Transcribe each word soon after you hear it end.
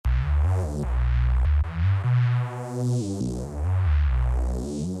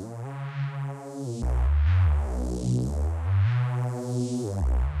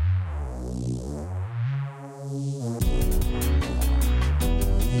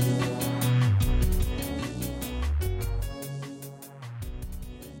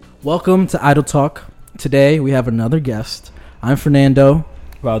Welcome to Idle Talk. Today we have another guest. I'm Fernando.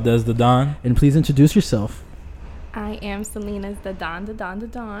 Valdez the Don. And please introduce yourself. I am Selena's the Don.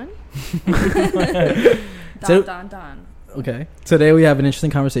 Don. Okay. Today we have an interesting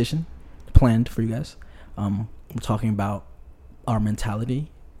conversation planned for you guys. We're talking about our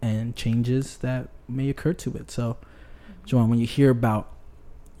mentality and changes that may occur to it. So, Joanne, when you hear about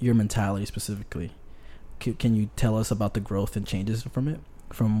your mentality specifically, can you tell us about the growth and changes from it?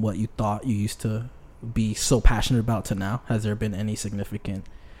 From what you thought you used to be so passionate about to now? Has there been any significant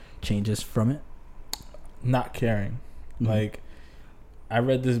changes from it? Not caring. Mm-hmm. Like, I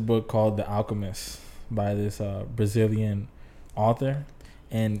read this book called The Alchemist by this Brazilian author,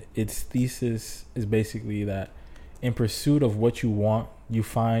 and its thesis is basically that in pursuit of what you want, you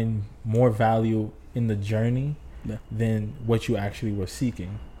find more value in the journey than what you actually were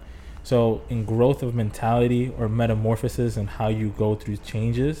seeking. So in growth of mentality or metamorphosis and how you go through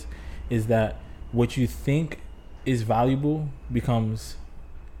changes is that what you think is valuable becomes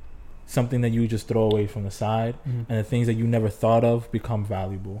something that you just throw away from the side, and the things that you never thought of become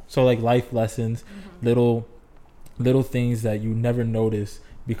valuable. So like life lessons, little things that you never noticed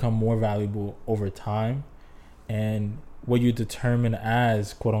become more valuable over time, and what you determine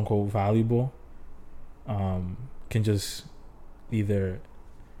as quote unquote valuable can just either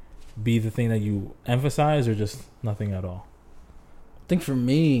be the thing that you emphasize or just nothing at all. I think for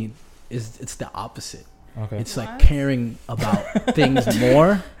me it's the opposite. Okay. It's like caring about things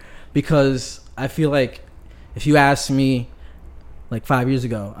more, because I feel like if you asked me like 5 years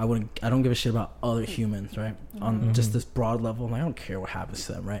ago, I don't give a shit about other humans, right? On just this broad level, like, I don't care what happens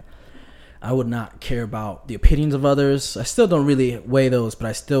to them, right? I would not care about the opinions of others. I still don't really weigh those, but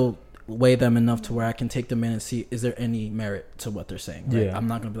I still weigh them enough to where I can take them in and see, is there any merit to what they're saying, right? I'm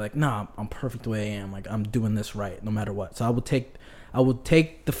not gonna be like, nah, I'm perfect the way I am, like I'm doing this right no matter what. So I would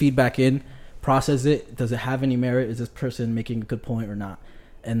take the feedback in, process it. Does it have any merit? Is this person making a good point or not?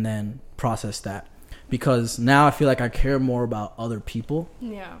 And then process that, because now I feel like I care more about other people.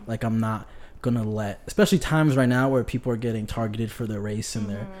 Yeah, like I'm not gonna let, especially times right now where people are getting targeted for their race and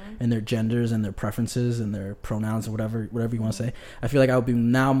their genders and their preferences and their pronouns or whatever you want to say. I feel like I would be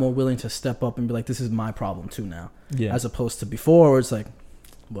now more willing to step up and be like, this is my problem too now, as opposed to before where it's like,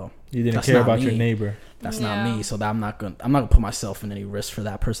 well, you didn't care about your neighbor. That's not me, so that I'm not gonna put myself in any risk for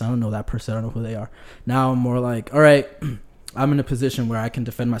that person. I don't know that person. I don't know who they are. Now I'm more like, all right, I'm in a position where I can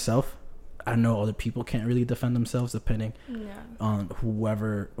defend myself. I know other people can't really defend themselves depending on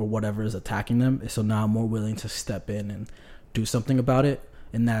whoever or whatever is attacking them. So now I'm more willing to step in and do something about it.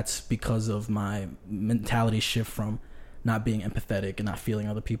 And that's because of my mentality shift from not being empathetic and not feeling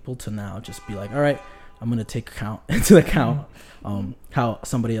other people to now just be like, all right, I'm going to take into account how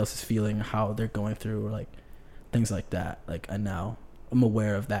somebody else is feeling, how they're going through, or like things like that. Like I'm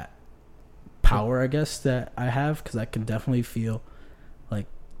aware of that power, I guess, that I have, because I can definitely feel like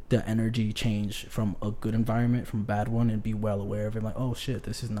the energy change from a good environment from a bad one, and be well aware of it. Like, oh shit,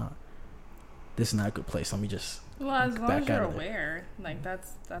 this is not a good place. Let me just as long as you're aware, like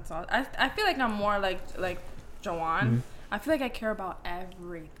that's all. I feel like I'm more like Joanne. I feel like I care about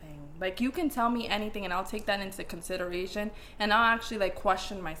everything. Like, you can tell me anything and I'll take that into consideration, and I'll actually like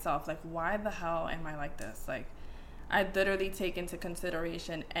question myself, like, why the hell am I like this? Like, I literally take into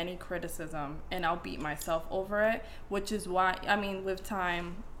consideration any criticism and I'll beat myself over it, which is why, I mean, with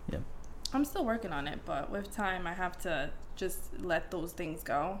time, I'm still working on it, but with time I have to just let those things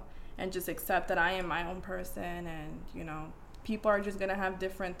go and just accept that I am my own person, and, you know, people are just going to have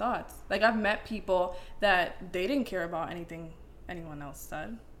different thoughts. Like, I've met people that they didn't care about anything anyone else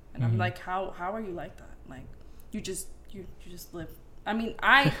said. And I'm like, how are you like that? Like, you just live. I mean,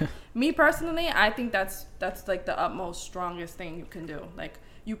 me personally, I think that's like the utmost strongest thing you can do. Like,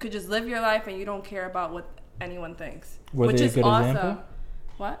 you could just live your life and you don't care about what anyone thinks. Which is awesome. Example?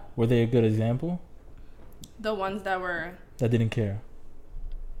 What? Were they a good example? The ones that didn't care.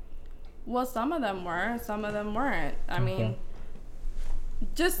 Well, some of them were, some of them weren't. I mean,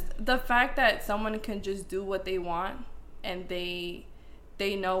 just the fact that someone can just do what they want and they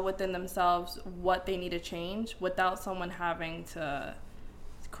know within themselves what they need to change without someone having to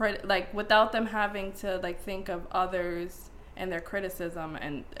without them having to like think of others and their criticism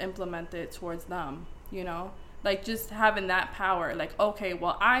and implement it towards them, you know? Like, just having that power, like, okay,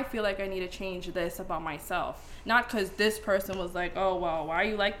 well, I feel like I need to change this about myself, not because this person was like, oh, well, why are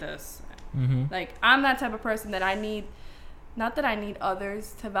you like this? Like, I'm that type of person that I need, not that I need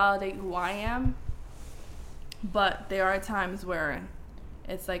others to validate who I am, but there are times where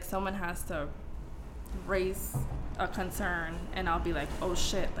it's like someone has to raise a concern and I'll be like, oh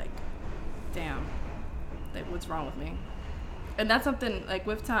shit, like, damn, like, what's wrong with me? and that's something like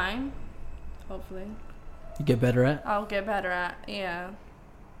with time, hopefully You get better at. I'll get better at. Yeah.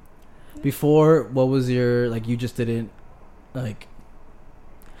 Before, what was your, like, you just didn't, like,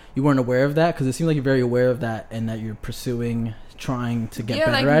 you weren't aware of that? Because it seems like you're very aware of that and that you're pursuing, trying to get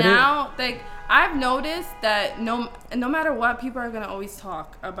better at now, like, I've noticed that no matter what, people are going to always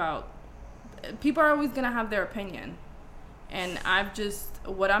talk about, people are always going to have their opinion. And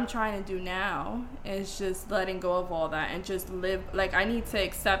what I'm trying to do now is just letting go of all that and just live, like, I need to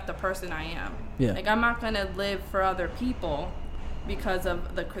accept the person I am. Yeah. Like, I'm not going to live for other people because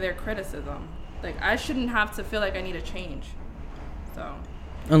of their criticism. Like, I shouldn't have to feel like I need to change. So.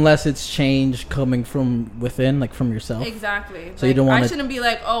 Unless it's change coming from within, like from yourself. Exactly. So like, you don't want I shouldn't be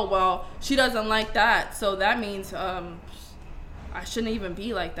like, oh, well, she doesn't like that, so that means I shouldn't even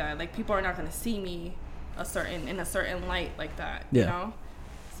be like that. Like, people are not going to see me in a certain light like that. Yeah. You know?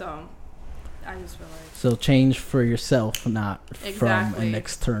 So I just feel like. So change for yourself, not from an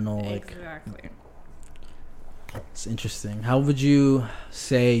external. Like, exactly. It's interesting. How would you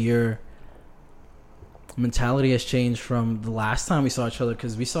say your mentality has changed from the last time we saw each other?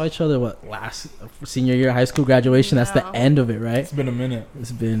 Because we saw each other last senior year of high school graduation. That's the end of it, right? It's been a minute.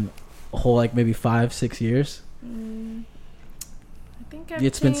 It's been a whole, like, maybe 5-6 years. I think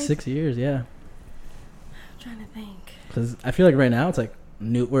it's been 6 years. Yeah. I'm trying to think. Because I feel like right now it's like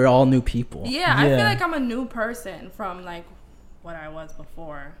we're all new people. Yeah, I feel like I'm a new person from like what I was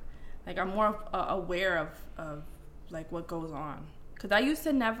before. Like, I'm more aware of like what goes on. Because I used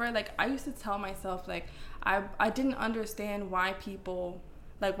to tell myself, like, I didn't understand why people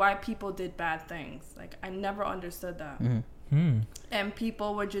did bad things. Like, I never understood that. Mm-hmm. And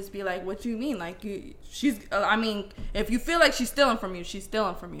people would just be like, what do you mean? Like, if you feel like she's stealing from you, she's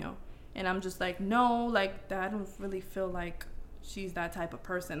stealing from you. And I'm just like, no, like, I don't really feel like she's that type of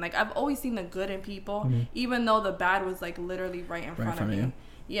person. Like, I've always seen the good in people, even though the bad was, like, literally right in front of me. You.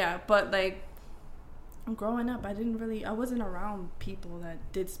 Yeah, but, like, growing up, I wasn't around people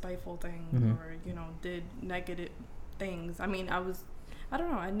that did spiteful things or, did negative things. I mean, I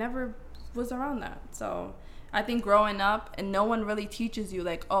don't know, I never was around that. So I think growing up, and no one really teaches you,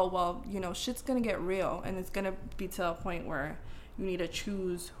 like, oh, well, shit's gonna get real, and it's gonna be to a point where you need to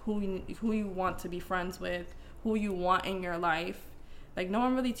choose who you want to be friends with, who you want in your life. Like, no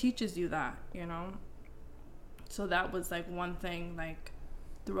one really teaches you that, So that was, like, one thing, like,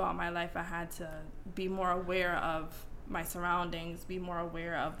 throughout my life, I had to be more aware of my surroundings, be more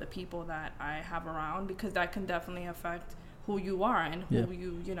aware of the people that I have around, because that can definitely affect who you are and who who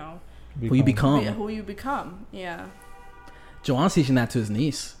you become. Who you become, yeah. Jawan's teaching that to his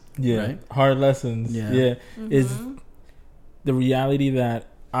niece. Yeah, right? Hard lessons. Yeah. Mm-hmm. Is the reality that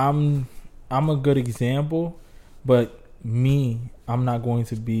I'm a good example, but I'm not going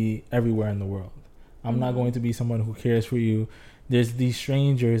to be everywhere in the world. I'm not going to be someone who cares for you. There's these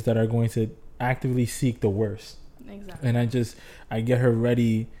strangers that are going to actively seek the worst. Exactly. And I get her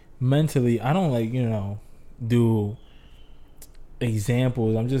ready mentally. I don't do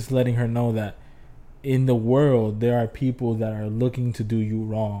examples. I'm just letting her know that in the world there are people that are looking to do you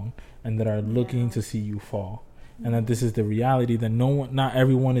wrong and that are looking to see you fall. And that this is the reality, that not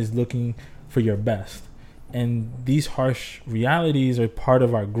everyone is looking for your best. And these harsh realities are part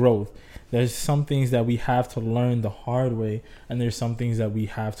of our growth. There's some things that we have to learn the hard way, and there's some things that we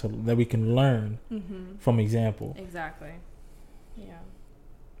can learn from example. Exactly.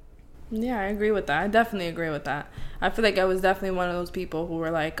 Yeah, I agree with that. I definitely agree with that. I feel like I was definitely one of those people who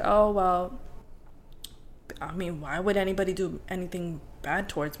were like, oh, well, I mean, why would anybody do anything bad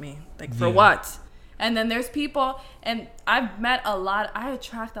towards me? Like, for what? And then there's people, and I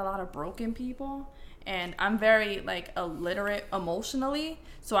attract a lot of broken people. And I'm very, like, illiterate emotionally.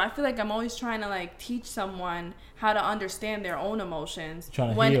 So I feel like I'm always trying to, like, teach someone how to understand their own emotions.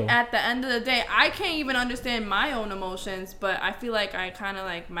 When heal. At the end of the day, I can't even understand my own emotions. But I feel like I kind of,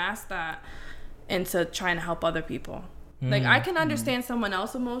 like, mask that into trying to help other people. Like, I can understand someone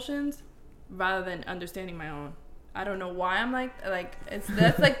else's emotions rather than understanding my own. I don't know why I'm like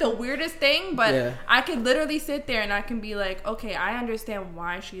that's like the weirdest thing. But I could literally sit there and I can be like, okay, I understand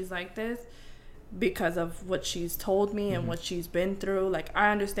why she's like this, because of what she's told me and what she's been through. Like, I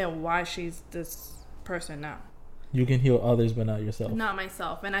understand why she's this person now. You can heal others, but not yourself. Not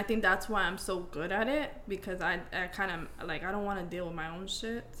myself. And I think that's why I'm so good at it, because I kind of, like, I don't want to deal with my own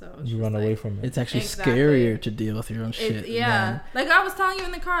shit. So you run away from it. It's actually scarier to deal with your own shit. Yeah. Like I was telling you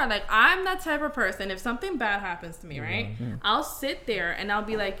in the car, like, I'm that type of person. If something bad happens to me, right? Yeah. I'll sit there and I'll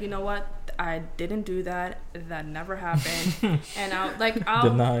be like, you know what? I didn't do that. That never happened. And I'll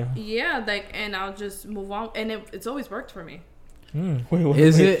deny. Yeah, like, and I'll just move on. And it's always worked for me. Wait,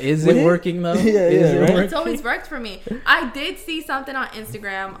 Is it working though? Yeah, Is it right? working? It's always worked for me. I did see something on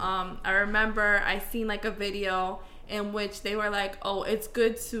Instagram. I remember I seen like a video in which they were like, "Oh, it's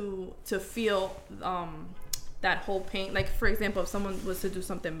good to feel that whole pain." Like for example, if someone was to do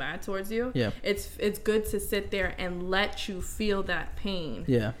something bad towards you, Yeah. it's good to sit there and let you feel that pain.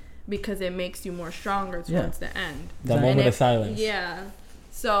 Yeah. Because it makes you more stronger towards the end. That And moment of silence. Yeah.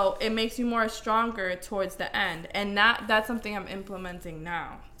 So it makes you more stronger towards the end. And that's something I'm implementing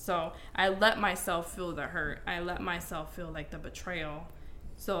now. So I let myself feel the hurt. I let myself feel like the betrayal.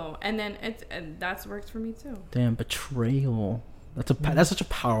 So, and then that's worked for me too. Damn, betrayal. That's such a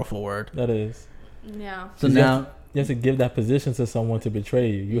powerful word. That is. Yeah. So You now have to give that position to someone to betray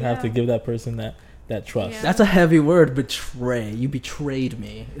you. You have to Yeah. give that person that trust. Yeah. that's a heavy word, betray. You betrayed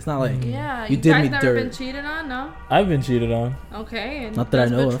me. It's not like Yeah. you You did guys me never dirt. been cheated on? No? I've been cheated on. Okay. And Not that I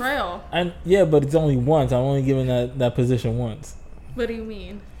that's know of. betrayal. Yeah, but it's only once. I'm only given that position once. What do you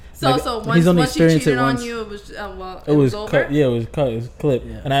mean? So Like, so he's once only she experienced cheated it on once. you, it was well, It was over. cut. Yeah, it was cut. It was clipped.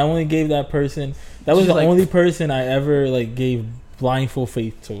 Yeah. And I only gave that person. That was She's the like- only person I ever like gave blindfold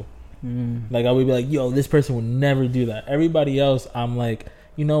faith to. Like I would be like, yo, this person would never do that. Everybody else, I'm like,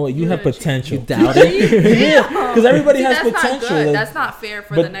 you know what? You have gonna cheat. potential. You doubt it. Yeah, because everybody See, has that's potential. Not good. Like, That's not fair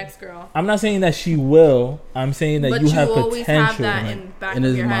for but- the next girl. I'm not saying that she will. I'm saying that But you have always potential. have that Like, in back in of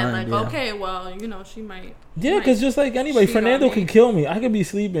his your head, mind, like, yeah. okay, well, you know, she might. yeah, because just like anybody, cheat on Fernando me. could kill me. I could be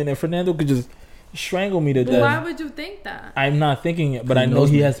sleeping and Fernando could just strangle me to But why death. would you think that? I'm not thinking it, but He I know knows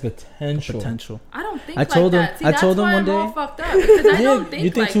he me. has potential. Potential. I don't think I told like him- that. See, I that's told him why one I'm all day- fucked up because I Yeah, don't think you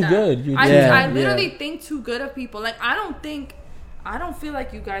think like too that. good. You I, do. Yeah, I literally yeah. think too good of people. Like I don't feel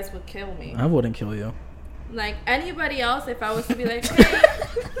like you guys would kill me. I wouldn't kill you. Like anybody else, if I was to be like, hey,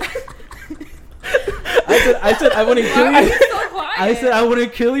 I said I wouldn't why kill are you you. so quiet? I said I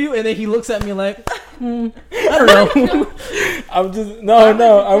wouldn't kill you, and then he looks at me like, I don't know. I'm just no.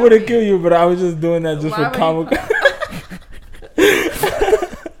 I wouldn't kill you, but I was just doing that just Why for would you- comic.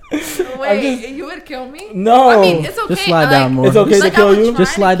 Wait, you would kill me? No. I mean, it's okay. Just slide like, down more. It's okay like, to kill I would you. try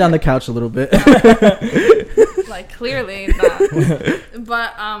Just to slide down kill- the couch a little bit. Like clearly not.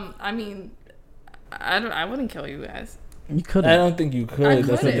 But I mean, I wouldn't kill you guys. You couldn't. I don't think you could. I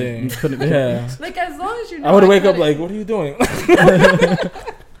That's the couldn't. thing. You couldn't. Yeah. Like as long as you know, I would wake up couldn't. like, what are you doing?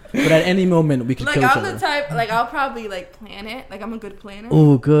 But at any moment we could Like kill each I'm the other. type, like I'll probably like plan it. Like I'm a good planner.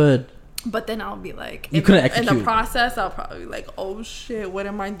 Oh, good. But then I'll be like, You in couldn't the- In the execute. process, I'll probably be like, oh shit, what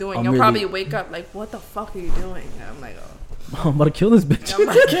am I doing? I'm You'll really- probably wake up like, what the fuck are you doing? And I'm like, oh, I'm about to kill this bitch. I'm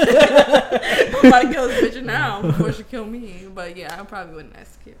about to kill this bitch now before she kill me. But yeah, I probably wouldn't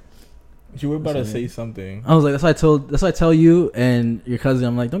execute. You were about to So, say something. I was like, that's why I tell you and your cousin.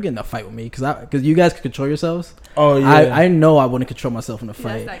 I'm like, don't get in a fight with me, because you guys can control yourselves. Oh yeah. I know I wouldn't control myself in a That's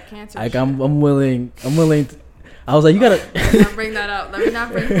fight. that cancer. Like shit. I'm willing. To, I was like, you gotta. Let me not bring that up. Let me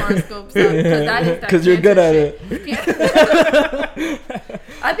not bring horoscopes up because that is that. Because you're good cancer at shit. it.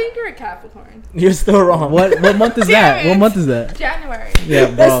 I think you're a Capricorn. You're still wrong. What month is that? What Damn it. month is that? January. Yeah,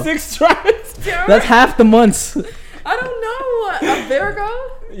 bro. That's 6 tries. That's half the months. I don't know. A Virgo.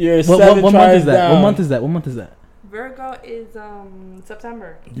 You're What 7 month tries is that? down. What month is that? What month is that? Virgo is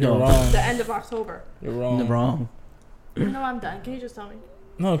September. You're No. wrong. The end of October. You're wrong. You're wrong. No, I'm done. Can you just tell me?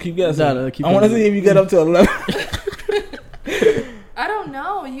 No, keep guessing. Keep I want to guessing. see if you get up to 11. I don't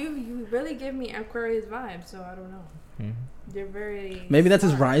know. You really give me Aquarius vibes, so I don't know. Mhm. You're very. Maybe that's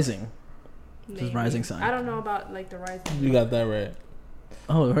his smart. rising. His Maybe. rising sign. I don't know about like the rising. You got that right.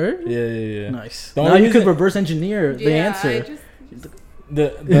 Oh, her? Yeah. Nice. The Now only you could reason- reverse engineer the Yeah, answer. I just,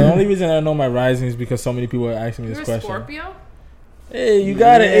 The only reason I know my rising is because so many people are asking me you're this a question. Scorpio. Hey, you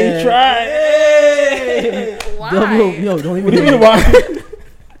got it. Yeah. 8 try. Hey. Why? Don't What do you even. mean why?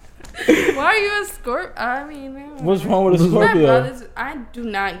 Why are you a Scorpio? I mean, What's wrong with a My Scorpio? brothers, I do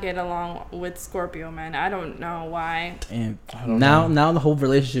not get along with Scorpio, man. I don't know why. Damn. I don't Now know. the whole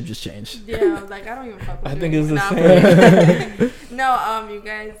relationship just changed. Yeah, like I don't even fuck with I you think it's the anymore. same. Nah, No,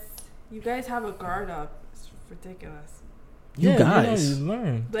 you guys have a guard up. It's ridiculous. You Yeah, guys. You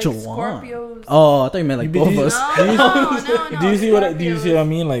learn. Like Jawan. Scorpios. Oh, I thought you meant like You both of be- us. No. Do you see what? Do you see what I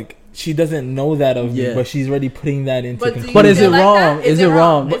mean? Like she doesn't know that of me, Yeah. but she's already putting that into. But do conclusion. But is feel it like wrong? that? Is it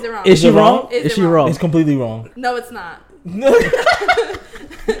wrong? Is it wrong? Is she Is it wrong? wrong? Is Is it she wrong? wrong? It's completely wrong. No, it's not. No, No,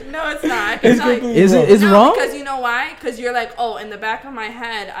 it's not. I can it's tell you. completely Is wrong. it? Is it No, wrong? because you know why? Because you're like, oh, in the back of my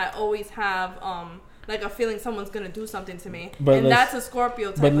head, I always have like a feeling someone's gonna do something to me, But and let's- that's a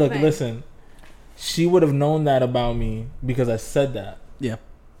Scorpio type But look, of thing. listen. She would have known that about me because I said that. Yeah.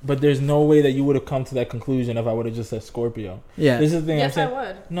 But there's no way that you would have come to that conclusion if I would have just said Scorpio. Yeah. This is the thing Yes, I I'm saying.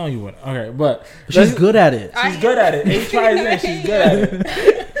 would. No, you wouldn't. Okay, but She's good at it. I- She's good at it. 8 tries in, she's good at it.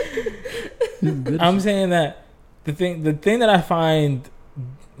 Good. I'm saying that the thing that I find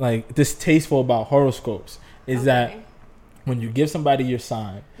like distasteful about horoscopes is that when you give somebody your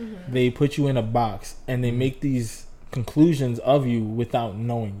sign, they put you in a box and they make these conclusions of you without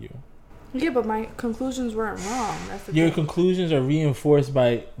knowing you. Yeah, but my conclusions weren't wrong. That's the Your thing. conclusions are reinforced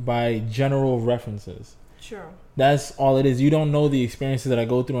by general references. Sure. That's all it is. You don't know the experiences that I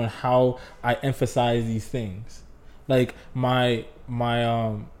go through and how I emphasize these things. Like my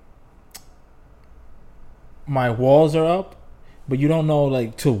walls are up, but you don't know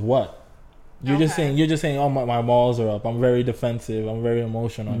like to what. You're just saying, oh my walls are up. I'm very defensive. I'm very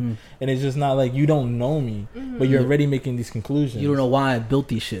emotional, and it's just not like you don't know me, but you're already making these conclusions. You don't know why I built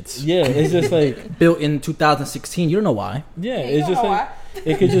these shits. Yeah, it's just like built in 2016. You don't know why. Yeah, it's just like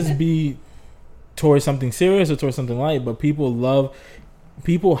it could just be towards something serious or towards something light, but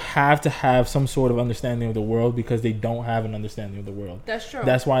people have to have some sort of understanding of the world because they don't have an understanding of the world. That's true.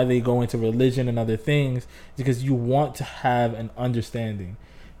 That's why they go into religion and other things, because you want to have an understanding.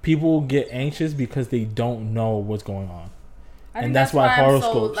 People get anxious because they don't know what's going on. And that's why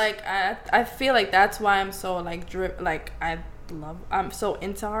horoscopes. I feel like that's why I'm so I'm so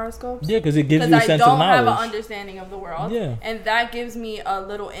into horoscopes. Yeah, because it gives you a sense of knowledge. I don't have an understanding of the world. Yeah. And that gives me a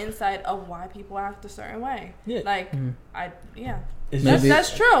little insight of why people act a certain way. Yeah.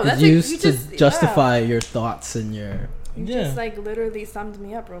 That's true. That's used to justify your thoughts and your... You just literally summed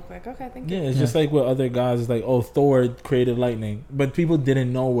me up real quick. Okay, thank you. Yeah, it's just like with other guys. It's like, oh, Thor created lightning, but people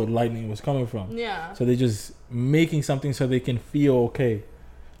didn't know where lightning was coming from. Yeah. So they're just making something so they can feel okay.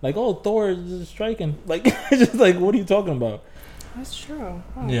 Like, oh, Thor is striking. Like, it's just like, what are you talking about? That's true.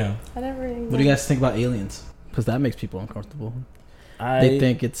 Oh, yeah. I never really... What do you guys think about aliens? Because that makes people uncomfortable. They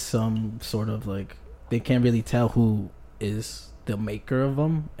think it's some sort of like... They can't really tell who is the maker of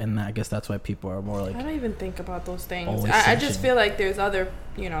them, and I guess that's why people are more like... I don't even think about those things. I just feel like there's other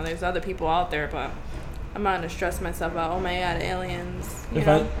people out there, but I'm not gonna stress myself out. Oh my god, aliens.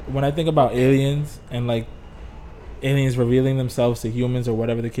 When I think about aliens and like aliens revealing themselves to humans or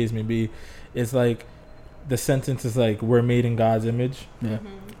whatever the case may be, it's like the sentence is like, we're made in God's image. Yeah.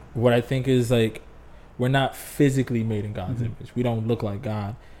 What I think is like, we're not physically made in God's image. We don't look like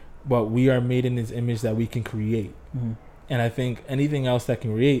God, but we are made in His image that we can create. And I think anything else that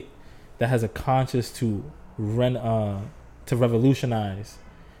can create, that has a conscience to revolutionize,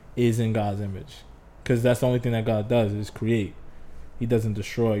 is in God's image, because that's the only thing that God does is create. He doesn't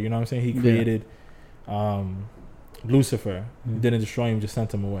destroy. You know what I'm saying? He created Lucifer. He didn't destroy him; just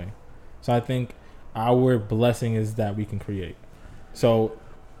sent him away. So I think our blessing is that we can create. So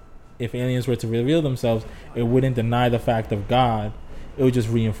if aliens were to reveal themselves, it wouldn't deny the fact of God. It would just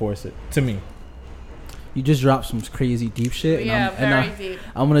reinforce it, to me. You just dropped some crazy deep shit. Very deep.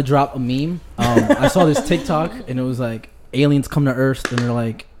 I'm going to drop a meme. I saw this TikTok, and it was like, aliens come to Earth, and they're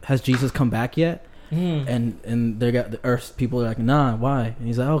like, has Jesus come back yet? And they got the Earth people are like, nah, why? And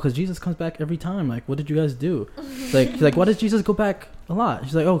he's like, oh, because Jesus comes back every time. Like, what did you guys do? He's like, why does Jesus go back a lot?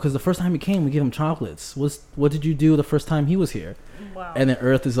 She's like, oh, because the first time he came, we gave him chocolates. What did you do the first time he was here? Wow. And then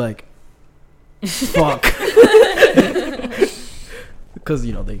Earth is like, fuck. Because,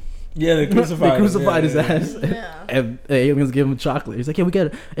 they crucified his ass. Yeah. And the aliens give him chocolate. He's like, yeah,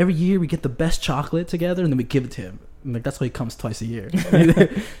 every year we get the best chocolate together, and then we give it to him. And like, that's why he comes twice a year.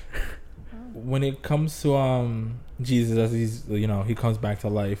 When it comes to Jesus, as he comes back to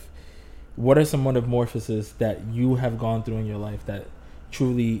life, what are some metamorphoses that you have gone through in your life that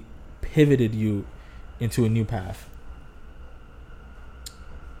truly pivoted you into a new path?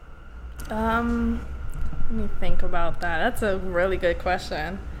 Let me think about that. That's a really good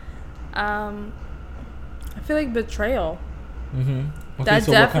question. I feel like betrayal. Okay, that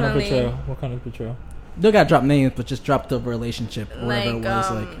so definitely. What kind of betrayal? Don't gotta drop names, but just drop the relationship, whatever it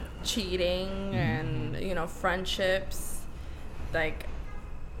was. Like cheating and friendships. Like,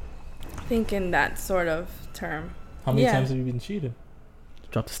 I think in that sort of term. How many times have you been cheated?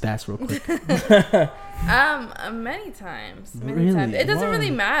 Drop the stats real quick. Many times. Really? Times. It doesn't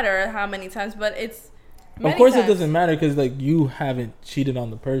really matter how many times, but it's. Of course, it doesn't matter because like you haven't cheated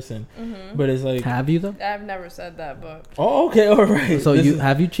on the person, but it's like, have you though? I've never said that, but. Oh, okay, all right. So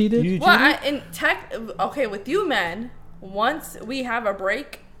have you cheated? With you men, once we have a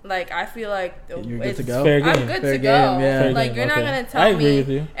break, like I feel like you're good to go. Fair game. I'm good Fair to game, go. yeah. Like you're not gonna tell me. I me. agree with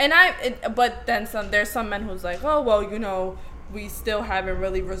you. And but then there's some men who's like, oh well, we still haven't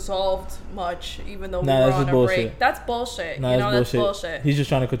really resolved much, even though we were on a break. That's bullshit. That's bullshit. He's just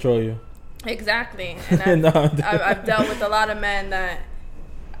trying to control you. Exactly. And I've dealt with a lot of men that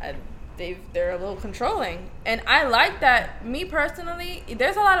they're a little controlling, and I like that. Me personally,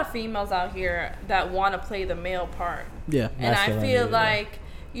 there's a lot of females out here that want to play the male part. Yeah. And I feel like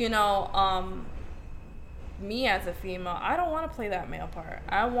me as a female, I don't want to play that male part.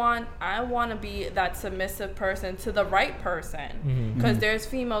 I want to be that submissive person to the right person. Because there's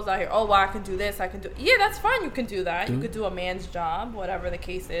females out here, oh, well, I can do this, I can do... Yeah, that's fine, you can do that. You could do a man's job, whatever the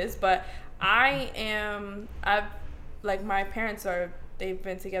case is. But my parents they've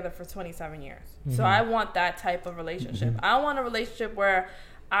been together for 27 years. So I want that type of relationship. I want a relationship where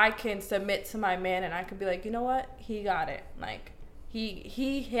I can submit to my man and I can be like, you know what? He got it. Like,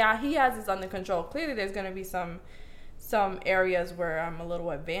 he has this under control. Clearly, there's going to be some areas where I'm a little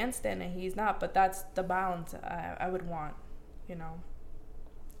advanced in and he's not, but that's the balance I would want, you know.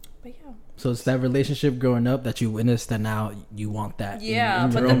 But yeah. So it's that relationship growing up that you witnessed that now you want that. Yeah,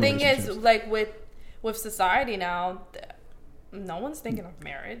 but the thing is, like with society now, no one's thinking of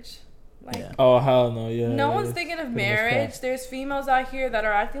marriage. Like, oh hell no, yeah. No one's thinking of marriage. There's females out here that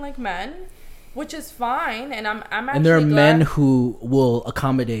are acting like men, which is fine, and I'm actually and there are glad. men who will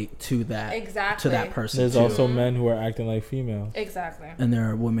accommodate to that to that person. There's too. also men who are acting like females. Exactly. And there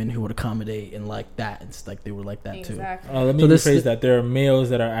are women who would accommodate and like that. It's like they were like that too. Let me rephrase that. There are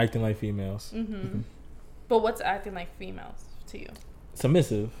males that are acting like females. But what's acting like females to you?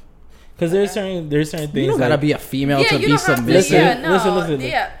 Submissive. Because there's certain things. You don't gotta be a female to be submissive. Listen.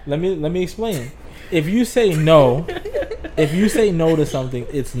 Yeah. Let me explain. If you say no, to something,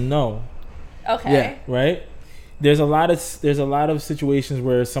 it's no. Okay. Yeah. Right. There's a lot of situations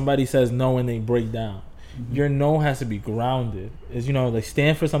where somebody says no and they break down. Your no has to be grounded. Is like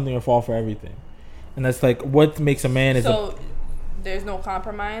stand for something or fall for everything, and that's like what makes a man is. So there's no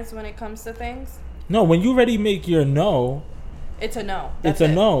compromise when it comes to things. No, when you already make your no. It's a no. It's a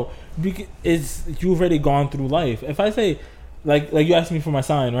no. Because you've already gone through life. If I say, like you asked me for my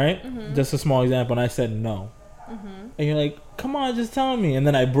sign, right? Just a small example, and I said no. And you're like, come on, just tell me. And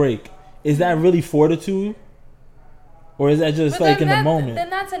then I break. Is that really fortitude? Or is that just like in the moment?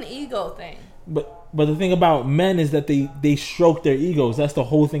 Then that's an ego thing. But the thing about men is that they stroke their egos. That's the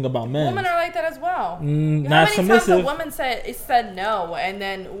whole thing about men. Women are like that as well. Not submissive. How many times a woman said no and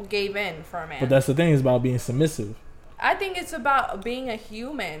then gave in for a man? But that's the thing, is about being submissive. I think it's about being a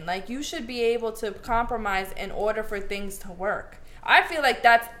human. Like, you should be able to compromise in order for things to work. I feel like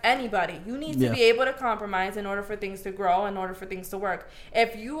that's anybody. You need to be able to compromise in order for things to grow, in order for things to work.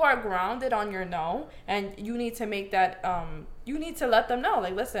 If you are grounded on your no, and you need to make that, you need to let them know,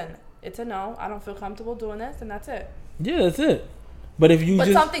 like, listen, it's a no. I don't feel comfortable doing this, and that's it. Yeah, that's it. But if you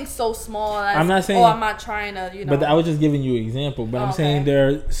something so small as, I'm not saying, I'm not trying to, But I was just giving you an example. But I'm saying there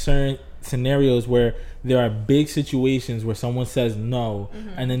are certain scenarios where there are big situations where someone says no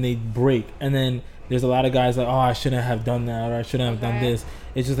and then they break, and then there's a lot of guys like, oh, I shouldn't have done that, or I shouldn't have done this.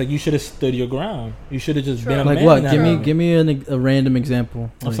 It's just like, you should have stood your ground. You should have just been a man. Like what? Give me a random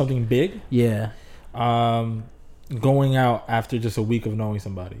example of something big. Yeah. Going out after just a week of knowing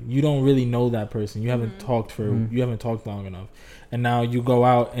somebody, you don't really know that person. You haven't talked you haven't talked long enough, and now you go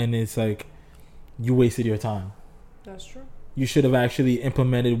out and it's like you wasted your time. That's true. You should have actually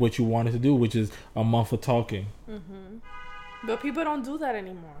implemented what you wanted to do, which is a month of talking. But people don't do that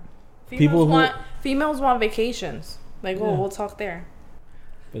anymore. Females want vacations. Like, oh, we'll talk there.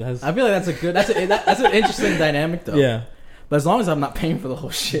 But I feel like that's an interesting dynamic though. Yeah. But as long as I'm not paying for the whole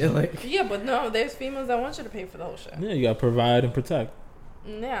shit, like. Yeah, but no, there's females that want you to pay for the whole shit. Yeah, you gotta provide and protect.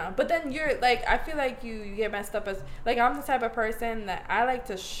 Yeah, but then you're like, I feel like you get messed up as, like, I'm the type of person that I like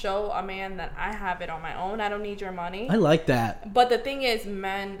to show a man that I have it on my own. I don't need your money. I like that. But the thing is, the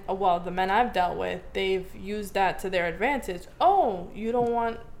men I've dealt with, they've used that to their advantage. Oh, you don't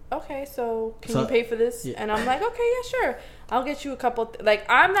want, okay, so can you pay for this? Yeah. And I'm like, okay, yeah, sure. I'll get you a couple, like,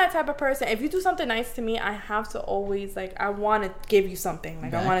 I'm that type of person. If you do something nice to me, I have to always, like, I want to give you something.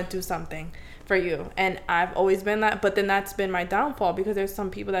 Like, I want to do something for you, and I've always been that, but then that's been my downfall, because there's some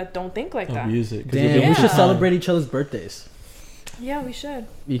people that don't think like that. Abuse it. Damn, we should celebrate each other's birthdays. Yeah, we should.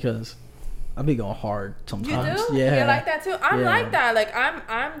 Because I'll be going hard sometimes. You do? Yeah. You're like that too? I'm like that. Like,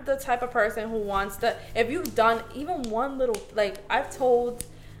 I'm the type of person who wants to, if you've done even one little, like, I've told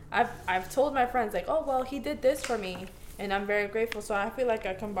my friends, like, oh, well, he did this for me, and I'm very grateful, so I feel like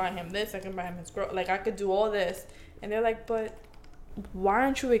I can buy him this, I can buy him his like, I could do all this, and they're like, but why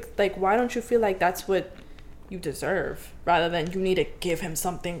don't you feel like that's what you deserve, rather than you need to give him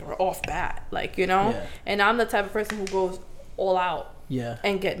something or off bat, like, and I'm the type of person who goes all out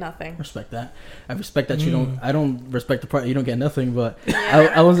and get nothing. Respect that. I respect that you don't. I don't respect the part you don't get nothing, but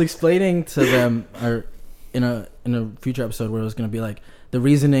I was explaining to them, or in a future episode, where it was going to be like, the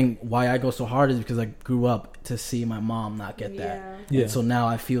reasoning why I go so hard is because I grew up to see my mom not get that. Yeah. And so now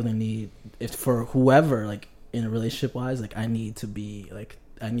I feel the need, if for whoever, like, in a relationship wise, like, I need to be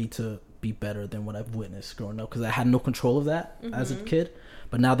better than what I've witnessed growing up, because I had no control of that as a kid.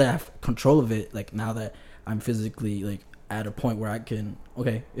 But now that I have control of it, like, now that I'm physically like at a point where I can,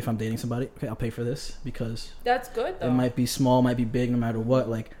 okay, if I'm dating somebody, okay, I'll pay for this because That's good though. it might be small, might be big, no matter what.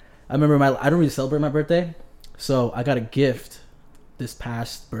 Like I remember I don't really celebrate my birthday, so I got a gift this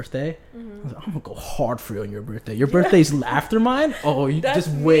past birthday. I was like, I'm gonna go hard for you on your birthday. Your birthday's after mine. Oh, you That's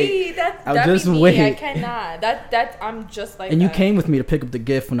just wait. me. I'll That'd just be me. wait. I cannot. That I'm just like. And that. you came with me to pick up the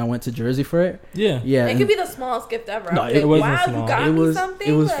gift when I went to Jersey for it. Yeah. Yeah, It and could be the smallest gift ever. No, I'm it like, wasn't wow, small. you got it me was something.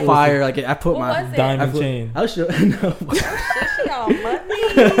 it was Like, fire. Like I put what my was it? Diamond chain. I'll show. No, She on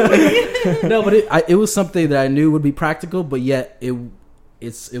money. no, but it was something that I knew would be practical, but yet it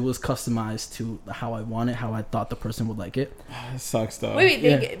was customized to how I want it, how I thought the person would like it. It sucks though. Wait,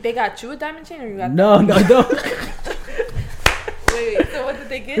 Yeah. they got you a diamond chain or you got? No. Wait. So what did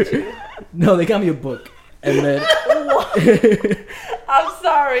they get you? No, they got me a book, and then I'm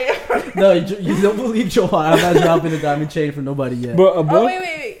sorry. no, you don't believe Joe. I'm not dropping a diamond chain for nobody yet. But a book. Oh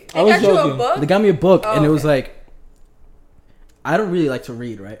wait. I They was got you a joking. book. They got me a book, Oh, and it was okay. like, I don't really like to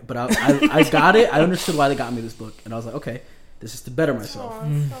read, right? But I got it. I understood why they got me this book, and I was like, okay, this is to better myself. Aw,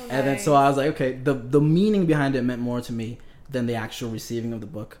 so And then so I was like, okay, the meaning behind it meant more to me than the actual receiving of the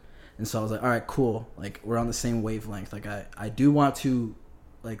book. And so I was like, all right, cool. Like we're on the same wavelength. Like I do want to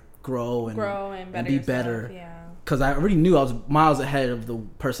like grow and better be yourself, better. Yeah. Because I already knew I was miles ahead of the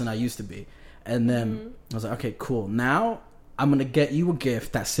person I used to be. And then Mm-hmm. I was like, okay, cool. Now I'm going to get you a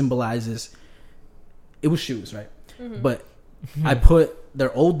gift that symbolizes, it was shoes, right? Mm-hmm. But I put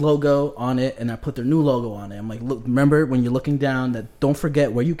their old logo on it and I put their new logo on it. I'm like, look, remember when you're looking down that don't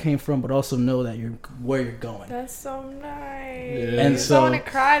forget where you came from, but also know that you're where you're going. That's so nice. Yeah. And I so- want to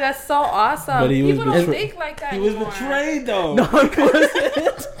cry. That's so awesome. But he was People don't betray- think like that He was anymore. betrayed though. No, I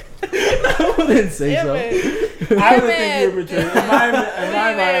wasn't. I wouldn't say so. I would think you were betrayed. In my mind,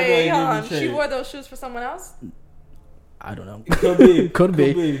 I feel like you were She betrayed. wore those shoes for someone else? I don't know. Could be. Could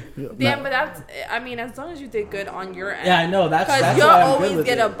be. Damn, No. but that's, I mean, as long as you did good on your end. Yeah, I know. That's Because why you'll I'm good always with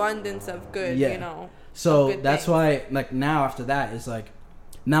get it. abundance of good, Yeah. you know. So good that's things. why, like, now after that, it's like,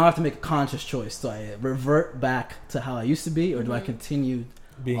 now I have to make a conscious choice. Do I revert back to how I used to be, or do I continue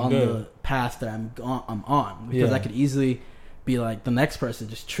Being on good. the path that I'm on? Because Yeah. I could easily be like the next person,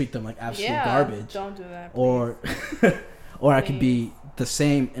 just treat them like absolute garbage, Don't do that. or or I could be the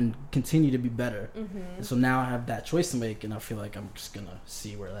same and continue to be better. And so now I have that choice to make, and I feel like I'm just gonna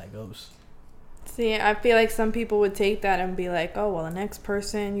see where that goes. See, I feel like some people would take that and be like, oh, well, the next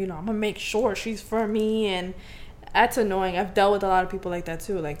person, you know, I'm going to make sure she's for me. And that's annoying. I've dealt with a lot of people like that,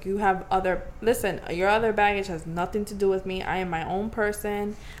 too. Like, you have your other baggage has nothing to do with me. I am my own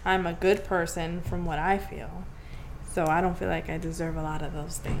person. I'm a good person from what I feel. So I don't feel like I deserve a lot of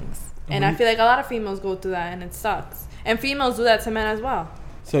those things. And I feel like a lot of females go through that, and it sucks. And females do that to men as well.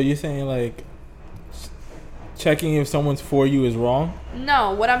 So you're saying like checking if someone's for you is wrong?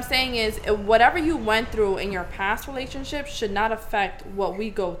 No, what I'm saying is whatever you went through in your past relationship should not affect what we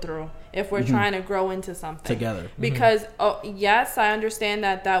go through if we're trying to grow into something Together. Because yes, I understand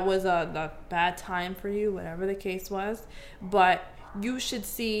that was a bad time for you, whatever the case was, but you should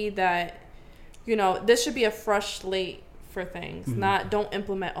see that, you know, this should be a fresh slate for things. Don't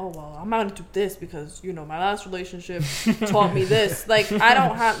implement, oh, well, I'm not gonna do this because, you know, my last relationship taught me this. Like, I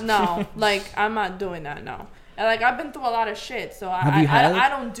don't have, no, like, I'm not doing that, no. And, like, I've been through a lot of shit, so I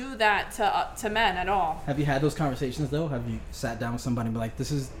don't do that to men at all. Have you had those conversations though? Have you sat down with somebody and be like, "This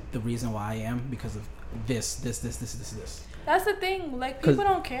is the reason why I am because of this." That's the thing. Like, people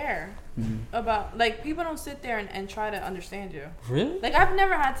don't care about, like, people don't sit there and try to understand you. Really? Like, I've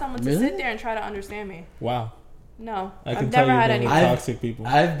never had someone to Really? sit there and try to understand me. Wow. No, I can I've tell never you've had been any. with I've- toxic people.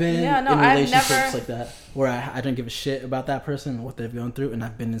 I've been Yeah, no, in I've relationships never- like that where I don't give a shit about that person and what they've gone through, and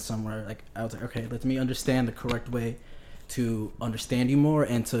I've been in somewhere like I was like, okay, let me understand the correct way to understand you more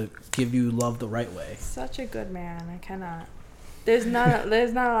and to give you love the right way. Such a good man. I cannot. There's not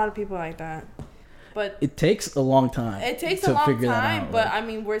a lot of people like that. But It takes a long time. it takes to a long figure that time, out, but like- I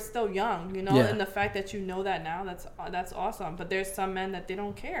mean, we're still young, you know. Yeah. And the fact that you know that now, that's awesome. But there's some men that they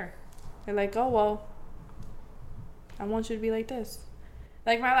don't care. They're like, oh well, I want you to be like this.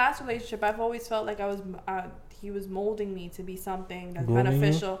 Like my last relationship, I've always felt like he was molding me to be something that's Grooming you?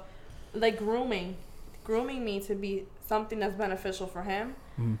 beneficial, like grooming me to be something that's beneficial for him.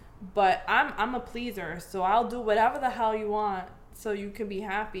 But I'm a pleaser, so I'll do whatever the hell you want so you can be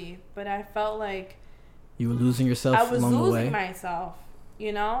happy. But I felt like you were losing yourself I was along the way. losing myself,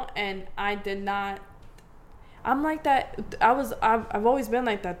 you know, and I did not. I'm like that. I've always been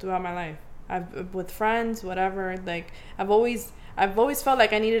like that throughout my life. I've with friends, whatever. Like I've always I've always felt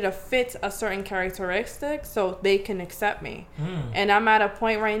like I needed to fit a certain characteristic so they can accept me. And I'm at a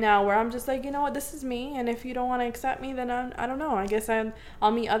point right now where I'm just like, you know what, this is me. And if you don't want to accept me, then I don't know. I guess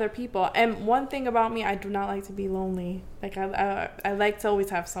I'll meet other people. And one thing about me, I do not like to be lonely. Like I like to always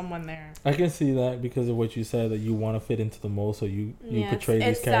have someone there. I can see that because of what you said, that you want to fit into the mold, so you portray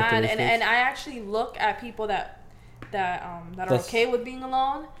these characteristics. Sad. And I actually look at people that are okay with being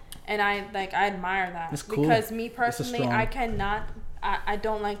alone. And I admire that. It's cool. Because me personally, I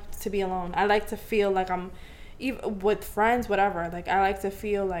don't like to be alone. I like to feel like I'm, even with friends, whatever. Like I like to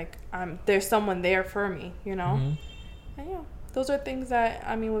feel like there's someone there for me, you know. And yeah, those are things that,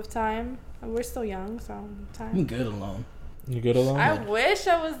 I mean, with time, we're still young, so time. I'm good alone. You good alone? I wish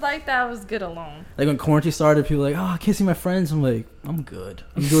I was like that. I was good alone. Like when quarantine started, people were like, oh, I can't see my friends. I'm like, I'm good.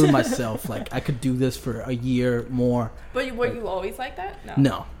 I'm good with myself. Like I could do this for a year more. But were you always like that?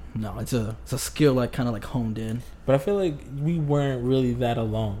 No, it's a skill like kind of like honed in. But I feel like we weren't really that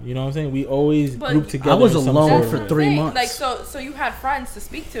alone. You know what I'm saying? We always grouped together. I was alone for 3 months. Like so you had friends to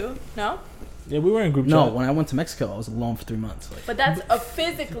speak to, no? Yeah, we were in group chat. No, when I went to Mexico, I was alone for 3 months. Like, but that's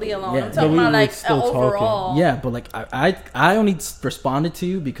physically alone. Yeah. I'm talking about like still overall. yeah, but like I only responded to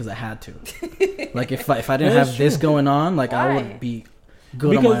you because I had to. Like if I didn't have this going on, like Why? I would be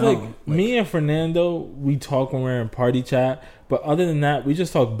good because on my own. Like, me and Fernando, we talk when we're in party chat, but other than that, we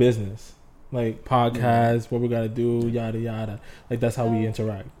just talk business, like podcasts, what we gotta do, yada yada. Like that's how we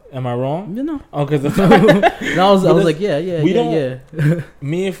interact. Am I wrong? you know. Oh, because I was like, yeah.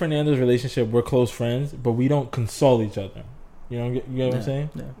 me and Fernando's relationship, we're close friends, but we don't console each other. You get what I'm saying?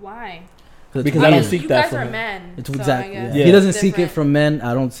 Yeah. Why? Because I don't seek you that guys from are him. men. It's so exactly. I guess Yeah. He doesn't it's seek it different. from men.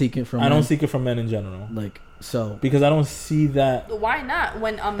 I don't seek it from. I don't seek it from men in general. Like so. Because I don't see that. Why not?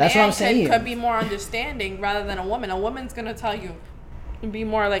 When a That's what I'm man saying. could be more understanding rather than a woman. A woman's gonna tell you, be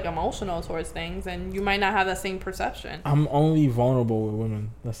more like emotional towards things, and you might not have that same perception. I'm only vulnerable with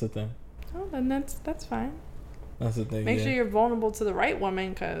women. That's the thing. Oh, then that's fine. That's the thing. Make sure you're vulnerable to the right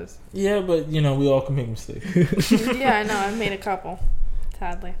woman, cause Yeah, but we all can make mistakes. yeah, I know. I've made a couple,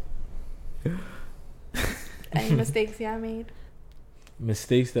 sadly. Any mistakes I made?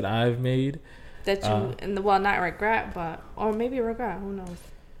 Mistakes that I've made. That you, not regret, but or maybe regret. Who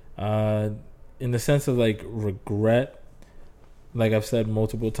knows? In the sense of like regret, like I've said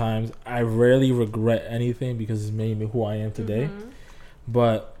multiple times, I rarely regret anything because it's made me who I am today.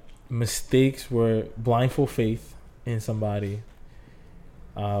 But mistakes were blindfold faith in somebody,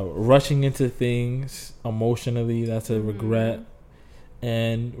 rushing into things emotionally, that's a regret,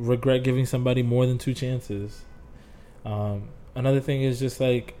 and regret giving somebody more than 2 chances. Another thing is just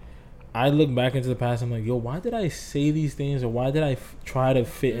like I look back into the past, I'm like, yo, why did I say these things, or why did I try to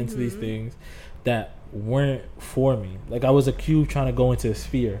fit into these things that weren't for me? Like I was a cube trying to go into a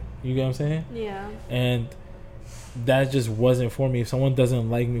sphere. You get what I'm saying? Yeah. And that just wasn't for me. If someone doesn't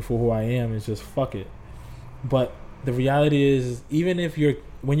like me for who I am, it's just fuck it. But the reality is, even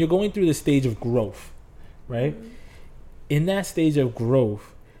when you're going through the stage of growth, right? In that stage of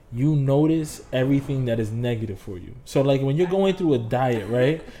growth, you notice everything that is negative for you. So like when you're going through a diet,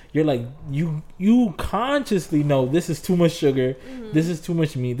 right? You're like, you consciously know this is too much sugar, this is too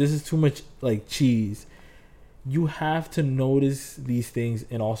much meat, this is too much like cheese. You have to notice these things,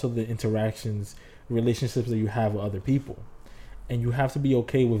 and also the interactions, relationships that you have with other people, and you have to be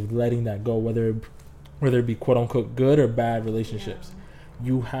okay with letting that go, whether it be quote unquote good or bad relationships.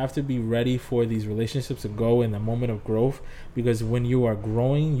 You have to be ready for these relationships to go in the moment of growth, because when you are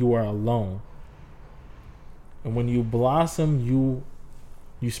growing, you are alone, and when you blossom, you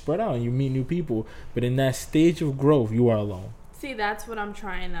spread out and you meet new people. But in that stage of growth, you are alone. See, that's what I'm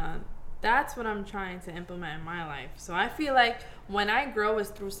trying to implement in my life. So I feel like when I grow is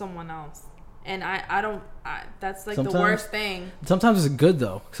through someone else. And that's like the worst thing. Sometimes it's good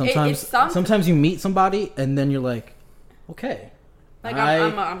though. Sometimes you meet somebody and then you're like, okay. Like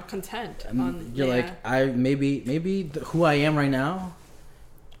I'm content. You're like, maybe who I am right now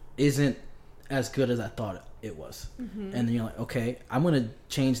isn't as good as I thought it was. And then you're like, okay, I'm gonna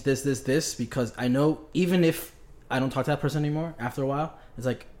change this because I know even if I don't talk to that person anymore after a while, it's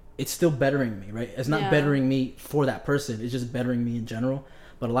like it's still bettering me, right? It's not bettering me for that person. It's just bettering me in general.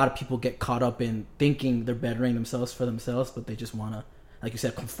 But a lot of people get caught up in thinking they're bettering themselves for themselves, but they just want to, like you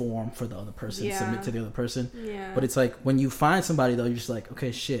said, conform for the other person, submit to the other person. Yeah. But it's like when you find somebody, though, you're just like,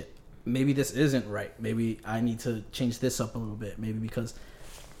 okay, shit, maybe this isn't right. Maybe I need to change this up a little bit. Maybe because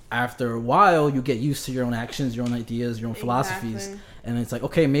after a while, you get used to your own actions, your own ideas, your own philosophies. And it's like,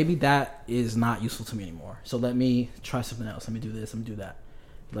 okay, maybe that is not useful to me anymore. So let me try something else. Let me do this. Let me do that.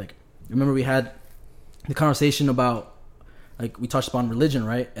 Like, remember we had the conversation about, like, we touched upon religion,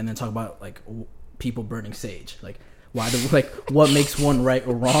 right? And then talk about, like, people burning sage. Like, Why do like what makes one right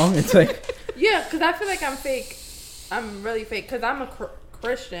or wrong? It's like Yeah, because I feel like I'm fake. I'm really fake because I'm a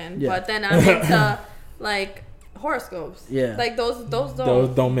Christian, Yeah. but then I'm into like horoscopes. Yeah. Like those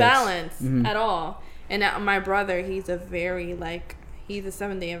don't mix. balance Mhm. at all. And my brother, he's a very like he's a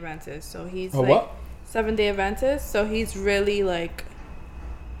 7-day Adventist, so he's Oh, like what? 7-day Adventist, so he's really like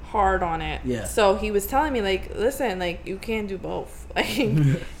hard on it. Yeah. So he was telling me like, listen, like you can't do both. Like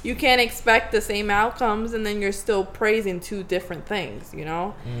you can't expect the same outcomes and then you're still praising two different things, you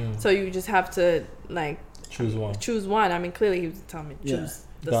know? So you just have to like Choose one. I mean, clearly he was telling me Yeah. choose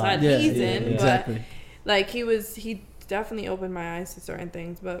the God. side yeah, he's yeah, in, exactly. but like he definitely opened my eyes to certain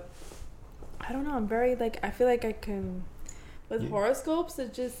things, but I don't know. I'm very like I feel like I can with horoscopes.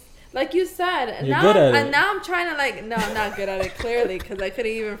 It just like you said. You're good at it. Now I'm trying to like no, I'm not good at it clearly because I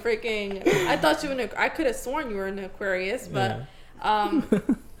couldn't even freaking. I thought you were. I could have sworn you were an Aquarius, but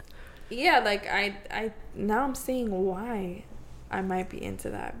yeah, like I now I'm seeing why I might be into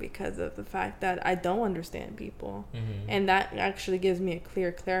that because of the fact that I don't understand people, and that actually gives me a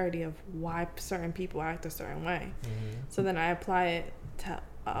clear clarity of why certain people act a certain way. So then I apply it to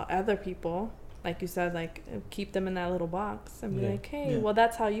other people, like you said, like keep them in that little box and be like, hey, well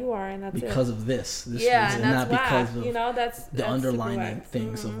that's how you are, and that's because it. of this Yeah, reason, and that's not whack. because of You know, that's the underlying whack.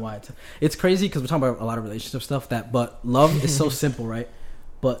 things of why it's crazy because we're talking about a lot of relationship stuff but love is so simple, right?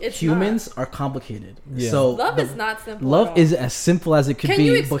 But It's humans are complicated. Yeah. So Love is not simple. love at all. is as simple as it could Can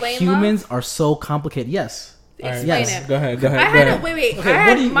you be, but explain humans are so complicated. Yes. All right, Explain yes. it. Go ahead. I had go ahead. wait. Okay, I what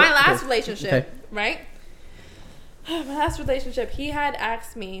had do you- my what- last okay. relationship, Okay. right? My last relationship, he had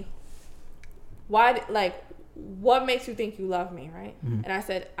asked me, "Why? Like, what makes you think you love me?" Right? Mm-hmm. And I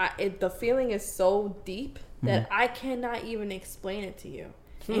said, the feeling is so deep that I cannot even explain it to you.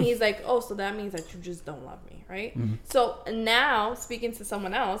 And he's like, "Oh, so that means that you just don't love me, right?" So now, speaking to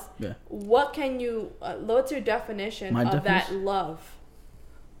someone else, Yeah. what can you? What's your definition My of that definition? love?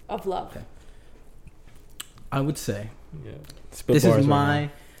 Of love. Okay. I would say Yeah. Spit this bars is right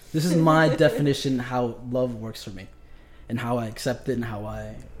my definition how love works for me and how I accept it and how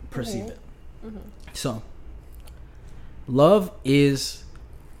I perceive it. So love is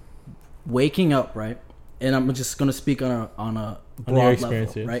waking up, right? And I'm just gonna speak on a On your broad level,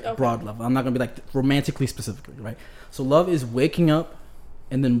 experiences. right? Okay. Broad level. I'm not gonna be like romantically specifically, right? So love is waking up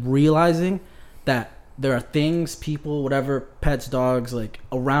and then realizing that there are things, people, whatever, pets, dogs, like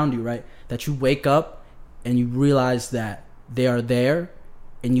around you, right? That you wake up and you realize that they are there,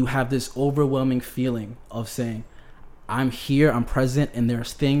 and you have this overwhelming feeling of saying, I'm here, I'm present, and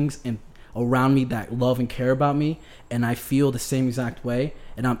there's things and around me that love and care about me, and I feel the same exact way,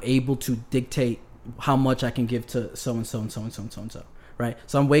 and I'm able to dictate how much I can give to so and so and so and so and so and so, right?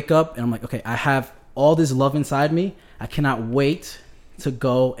 So I wake up and I'm like, okay, I have all this love inside me. I cannot wait to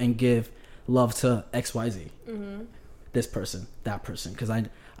go and give love to XYZ, this person, that person, because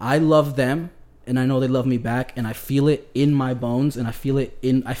I love them, and I know they love me back, and I feel it in my bones, and I feel it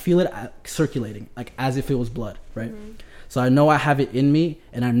circulating, like as if it was blood, right? So I know I have it in me,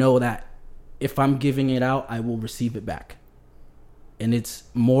 and I know that if I'm giving it out, I will receive it back. And it's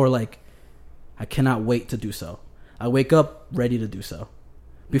more like I cannot wait to do so. I wake up ready to do so.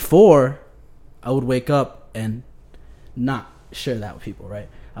 Before, I would wake up and not share that with people, right?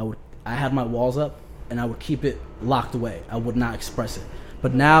 I had my walls up, and I would keep it locked away. I would not express it.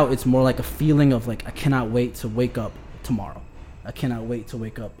 But now it's more like a feeling of like, I cannot wait to wake up tomorrow. I cannot wait to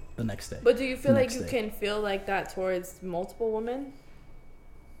wake up the next day. But do you feel The like next you day. can feel like that towards multiple women?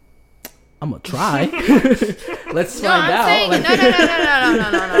 I'm gonna try. Let's No, find I'm out. saying Like-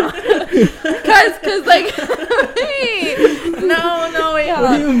 no. Cause like, no, wait, hold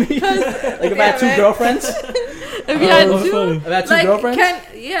What on. do you mean? Like if I had two man. girlfriends? If you had that's two, funny. If I had two like,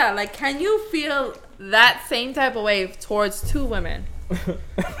 girlfriends? can you feel that same type of way towards two women?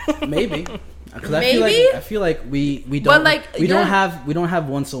 Maybe. Because Maybe? I feel like we don't But, like, we don't yeah. have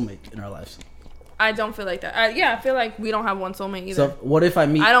one soulmate in our lives. I don't feel like that. I feel like we don't have one soulmate either. So what if I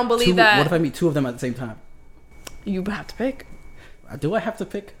meet? I don't believe that. What if I meet two of them at the same time? You have to pick. Do I have to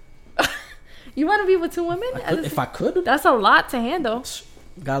pick? You want to be with two women? If I could, That's a lot to handle.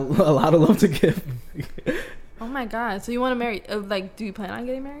 got a lot of love to give. Oh my god! So you want to marry? Like, do you plan on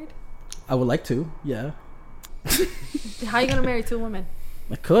getting married? I would like to. Yeah, How are you gonna marry two women?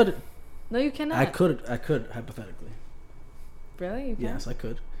 I could. No, you cannot. I could hypothetically. Really? You can? Yes, I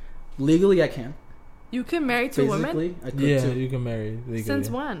could. Legally, I can. You can marry two women. Physically, I could Yeah, too. you can marry legally. Since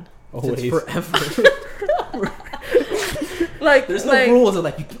when? Always. Since forever. Like, There's no rules of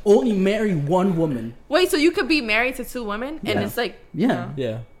like you can only marry one woman. Wait, so you could be married to two women, and Yeah. it's like, Yeah.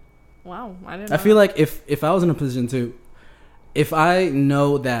 Yeah. wow, I didn't know. I feel like if I was in a position to, if I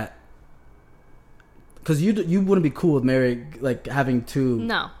know that because you wouldn't be cool with marrying, like having two.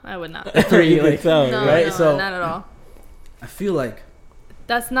 No, I would not. Three, You like, could tell, No, right? no, So not at all. I feel like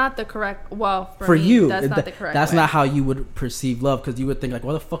That's not the correct. Well, for me, you, that's not the correct. that's way. not how you would perceive love, because you would think like,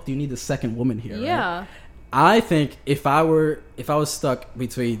 why the fuck do you need the second woman here? Yeah. Right? I think if I was stuck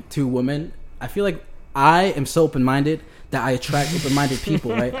between two women, I feel like I am so open-minded that I attract open-minded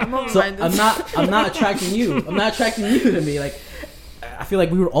people, right? So I'm not attracting you. I'm not attracting you to me. Like, I feel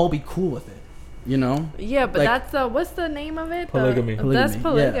like we would all be cool with it, you know? Yeah, but like, that's what's the name of it? Polygamy. That's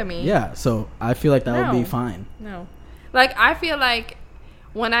polygamy. Yeah. So I feel like that would be No. fine. No. Like, I feel like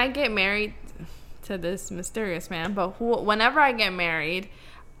when I get married to this mysterious man, but whenever I get married,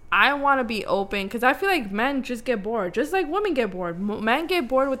 I want to be open, because I feel like men just get bored, just like women get bored. Men get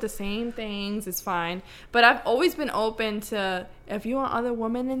bored with the same things. It's fine, but I've always been open to, if you want other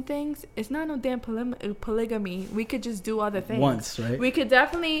women and things, it's not no damn polygamy. We could just do other things Once, right? We could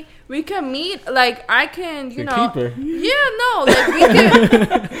meet. Like, I can, you The know. keeper. Yeah, no,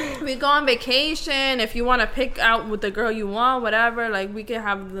 like we go on vacation. If you want to pick out with the girl you want, whatever, like we could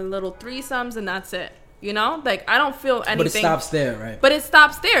have the little threesomes and that's it. You know, like I don't feel anything. But it stops there, right? But it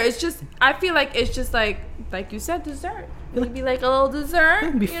stops there. It's just, I feel like it's just like you said, dessert. It'd be like a little dessert.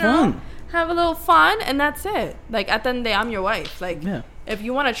 It'd be you fun. know? Have a little fun, and that's it. Like, at the end of the day, I'm your wife. Like, Yeah. if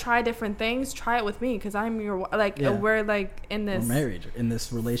you want to try different things, try it with me, because I'm your like. Yeah. We're like in this We're married in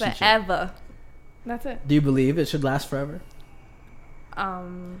this relationship. forever. That's it. Do you believe it should last forever?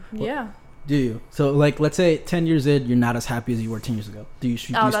 Yeah. Do you? So, like, let's say 10 years in, you're not as happy as you were 10 years ago. Do you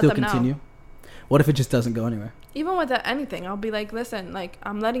Oh, let still them know. continue? What if it just doesn't go anywhere? Even with anything, I'll be like, listen, like,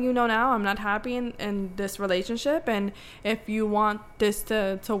 I'm letting you know now, I'm not happy in this relationship, and if you want this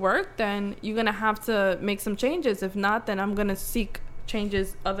to work, then you're gonna have to make some changes. If not, then I'm gonna seek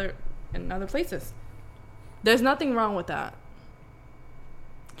changes in other places. There's nothing wrong with that.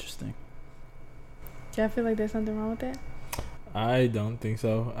 Interesting. Do I feel like there's something wrong with it? I don't think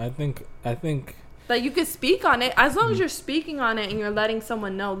so. I think Like, you could speak on it, as long as you're speaking on it and you're letting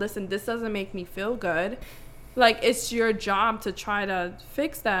someone know, listen, this doesn't make me feel good. Like, it's your job to try to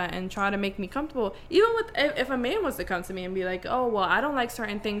fix that and try to make me comfortable. Even with, if a man was to come to me and be like, oh, well, I don't like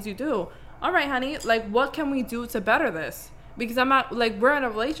certain things you do. All right, honey, like, what can we do to better this? Because I'm not, like, we're in a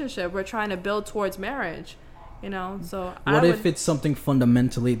relationship. We're trying to build towards marriage, you know? So What if it's something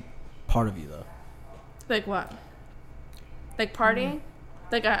fundamentally part of you, though? Like what? Like partying?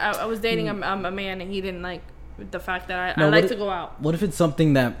 Like, I was dating a man and he didn't like the fact that I like to go out. What if it's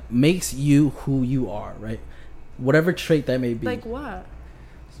something that makes you who you are, right? Whatever trait that may be. Like what?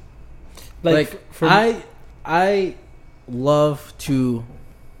 Like I love to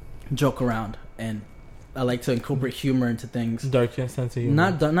joke around, and I like to incorporate humor into things. dark sense of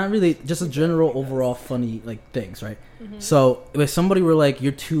humor. Not really, just a general overall funny like things, right? Mm-hmm. So if somebody were like,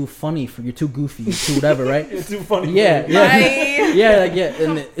 "You're too funny you're too goofy, you're too whatever," right? You're too funny. Yeah, for yeah, Bye. yeah, like, yeah.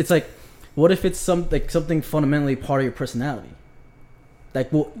 And it's like, what if it's something fundamentally part of your personality?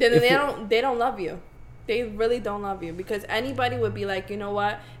 Like, well, Then if they don't love you. They really don't love you, because anybody would be like, you know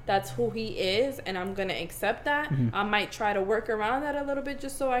what, that's who he is, and I'm gonna accept that. Mm-hmm. I might try to work around that a little bit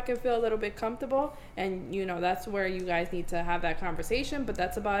just so I can feel a little bit comfortable, and you know, that's where you guys need to have that conversation. But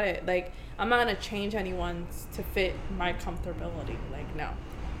that's about it. Like, I'm not gonna change anyone's to fit my comfortability. Like, no.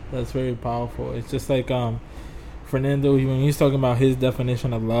 That's very powerful. It's just like Fernando, when he's talking about his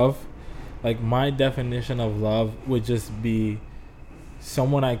definition of love, like my definition of love would just be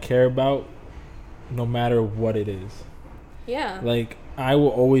someone I care about no matter what it is. Yeah. Like, I will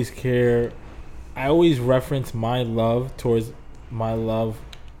always care. I always reference my love towards my love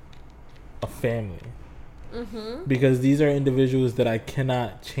of family. Mm-hmm. Because these are individuals that I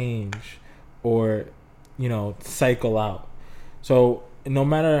cannot change or, you know, cycle out. So no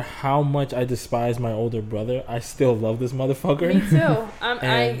matter how much I despise my older brother, I still love this motherfucker. Me too.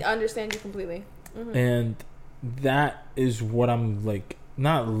 I understand you completely. Mm-hmm. And that is what I'm like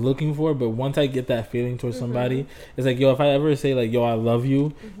not looking for, but once I get that feeling towards somebody, it's like, yo, if I ever say like, yo, I love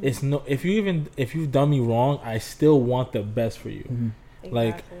you, it's no, if you've done me wrong, I still want the best for you. Mm-hmm.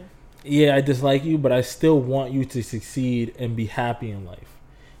 Like, Exactly. yeah, I dislike you, but I still want you to succeed and be happy in life.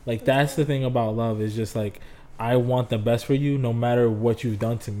 Like, that's the thing about love, is just like, I want the best for you no matter what you've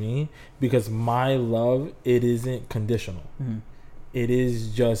done to me, because my love, it isn't conditional. Mm-hmm. It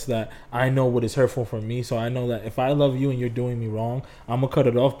is just that I know what is hurtful for me, so I know that if I love you and you're doing me wrong, I'm gonna cut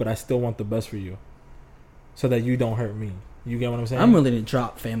it off, but I still want the best for you, so that you don't hurt me. You get what I'm saying? I'm willing to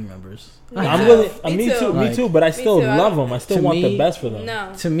drop family members. I'm too. willing. Me Me too. too. Like, Me too. But I still too. love them. I still To want me, the best for them.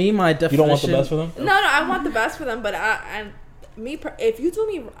 No. To me, my definition. You don't want the best for them? No, I want the best for them, but if you told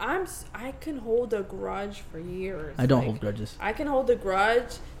me I can hold a grudge for years. I don't hold grudges. I can hold a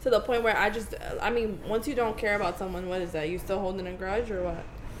grudge to the point where once you don't care about someone, what is that? You still holding a grudge or what?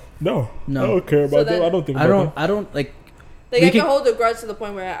 No. I don't care about them. I don't think about them. I don't like. Like, I can hold a grudge to the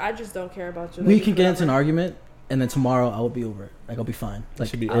point where I just don't care about you. We can get into an argument, and then tomorrow I will be over it. Like, I'll be fine. That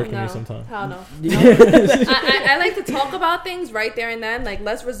should be irking me sometimes. Hell no. I like to talk about things right there and then. Like,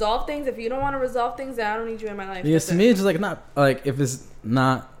 let's resolve things. If you don't want to resolve things, then I don't need you in my life. Yes, to me, it's just like not like if it's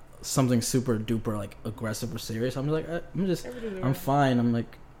not something super duper like aggressive or serious. I'm just like I'm fine. I'm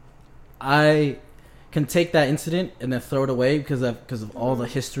like I can take that incident and then throw it away because of all the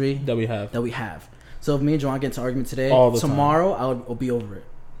history that we have. So if me and Joanne get into an argument today, tomorrow I'll be over it.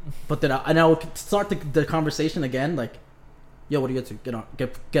 But then I will start the conversation again, like, yo, what do you get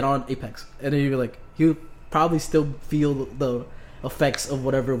to? Get on Apex. And then you're like, you probably still feel the effects of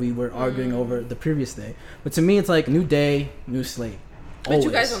whatever we were arguing over the previous day. But to me, it's like new day, new slate. But always.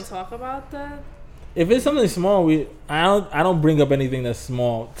 You guys don't talk about that? If it's something small, I don't bring up anything that's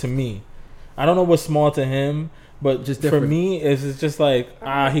small to me. I don't know what's small to him, but just for me, it's just like,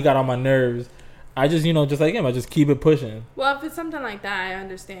 he got on my nerves. I just, just like him, I just keep it pushing. Well, if it's something like that, I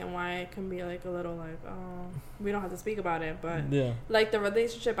understand why it can be like a little like, we don't have to speak about it. But yeah, like the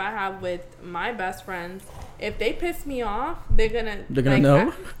relationship I have with my best friends, if they piss me off, they're gonna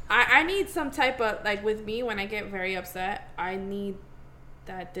know. I need some type of, like, with me, when I get very upset, I need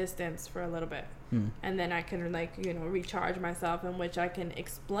that distance for a little bit. And then I can, like, recharge myself, in which I can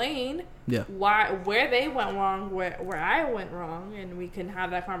explain where they went wrong, where I went wrong, and we can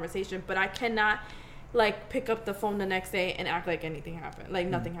have that conversation. But I cannot, like, pick up the phone the next day and act like anything happened, like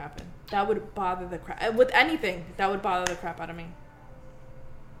nothing happened. That would bother the crap. With anything, that would bother the crap out of me.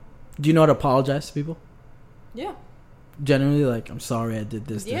 Do you know how to apologize to people? Yeah. Genuinely, like, I'm sorry I did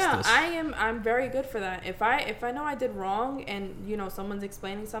this. Yeah, I'm very good for that. If I know I did wrong and someone's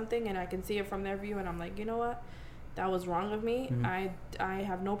explaining something and I can see it from their view and I'm like, you know what, that was wrong of me. I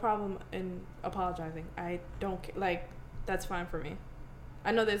have no problem in apologizing. I don't like, that's fine for me.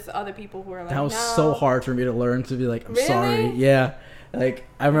 I know there's other people who are like, that was so hard for me to learn, to be like, I'm sorry. Really? Yeah, like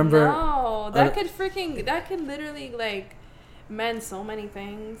I remember. No, that could literally, like, mend so many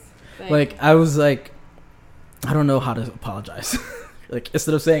things. Like I was like, I don't know how to apologize. Like,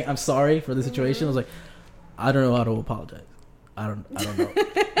 instead of saying I'm sorry for the situation, I was like, I don't know how to apologize. I don't know.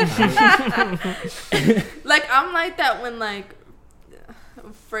 Like, I'm like that when, like,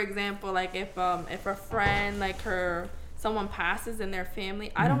 for example, like if a friend, like, someone passes in their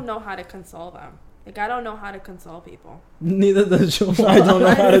family, I don't know how to console them. Like, I don't know how to console people. Neither does Joanne. I don't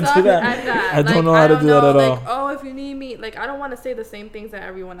know how to do that. I don't know how to do that at all. Like, oh, if you need me, like, I don't want to say the same things that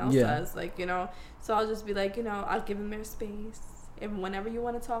everyone else says. Like, so I'll just be like, I'll give them their space. And whenever you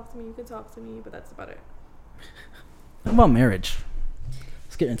want to talk to me, you can talk to me. But that's about it. How about marriage?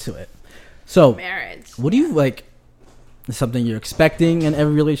 Let's get into it. So, marriage. What do you like? Something you're expecting in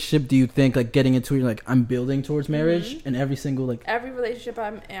every relationship? Do you think, like, getting into it, you're like, I'm building towards marriage in every single, like, every relationship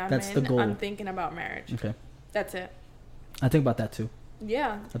I'm that's in, the goal. I'm thinking about marriage. Okay, that's it. I think about that too.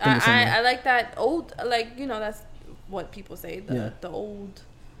 Yeah, I like that old, like, that's what people say, the old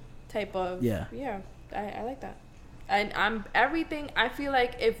type of I like that. And I'm everything. I feel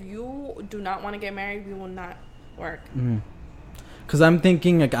like if you do not want to get married, we will not work. Because I'm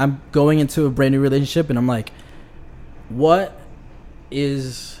thinking, like, I'm going into a brand new relationship and I'm like, what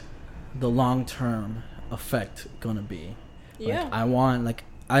is the long-term effect gonna be? Yeah. Like,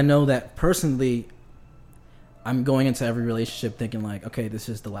 I know that personally I'm going into every relationship thinking, like, okay, this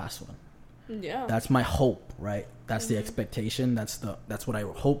is the last one. Yeah. That's my hope, right? That's the expectation. That's what I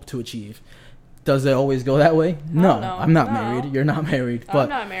hope to achieve. Does it always go that way? No. I'm not married. You're not married. But I'm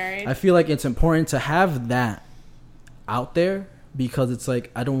not married. I feel like it's important to have that out there, because it's like,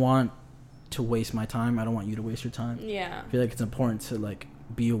 I don't want to waste my time. I don't want you to waste your time. Yeah. I feel like it's important to, like,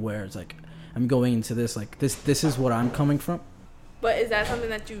 be aware. It's like, I'm going into this, like, this is what I'm coming from. But is that something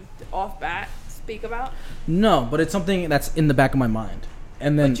that you off bat speak about? No, but it's something that's in the back of my mind.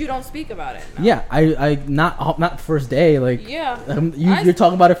 And then, but you don't speak about it. No. Yeah, I not first day, like, yeah. You're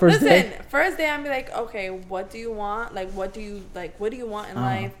talking about it first day. Listen, first day I'm be like, okay, what do you want? Like, what do you want in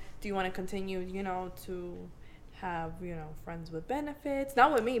life? Do you want to continue, to have, friends with benefits?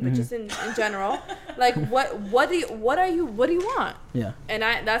 Not with me, but just in general. Like, what do you want? Yeah. And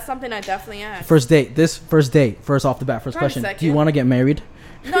that's something I definitely ask. First off the bat, first question. Do you want to get married?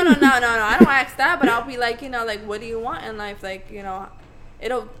 No. I don't ask that, but I'll be like, like, what do you want in life? Like,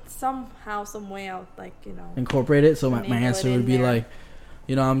 it'll somehow, some way, I'll, like, incorporate it. So my answer would be there. Like,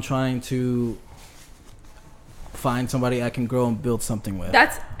 I'm trying to find somebody I can grow and build something with.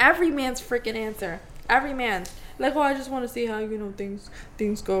 That's every man's freaking answer. Every man. Like, oh, I just want to see how,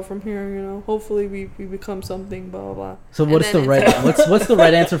 things go from here, Hopefully we become something, blah, blah, blah. So what's the right what's the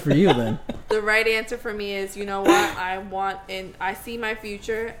right answer for you then? The right answer for me is, you know what? I see my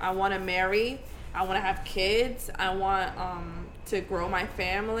future. I want to marry. I want to have kids. I want to grow my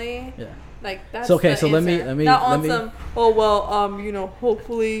family. Yeah. Like, that's so okay. the So answer. let me Not let on me. some. Oh well.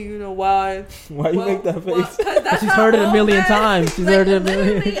 Hopefully, Why you make that face? That's She's how heard it a all million men- times. She's like, heard it a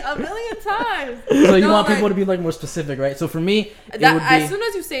literally million. a million times. So you No, want like, people to be like more specific, right? So for me, it that, would be. as soon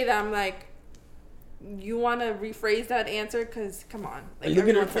as you say that, I'm like, you want to rephrase that answer? Because come on, like, Look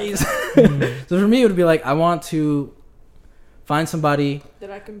at her everyone face. says that. So for me, it would be like I want to find somebody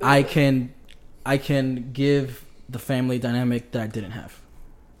That I can. Build I with. can give the family dynamic that I didn't have.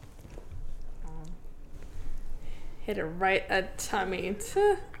 Hit it right at tummy.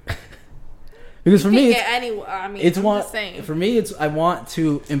 Because for me, it's it's I'm want just saying. for me it's I want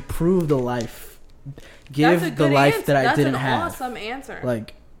to improve the life, give That's a the good life answer. that I That's didn't an have. Awesome answer.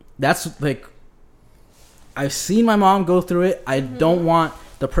 Like that's like I've seen my mom go through it. I don't want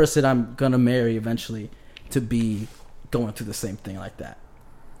the person I'm gonna marry eventually to be going through the same thing like that.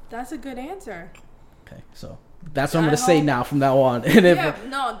 That's a good answer. Okay, so that's what I'm I gonna say hope- now from now on. And if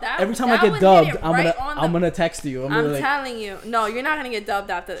every time I that get would dubbed, hit it I'm right gonna on I'm the- gonna text you. I'm I'm gonna like, telling you, no, you're not gonna get dubbed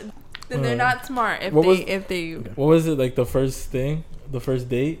after. Then they're not smart if What was- if they. What was it like the first date?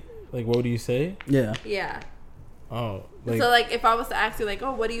 Like, what do you say? yeah. Yeah. Oh, So like, if I was to ask you, like,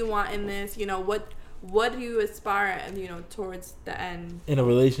 oh, what do you want in this? What do you aspire, towards the end in a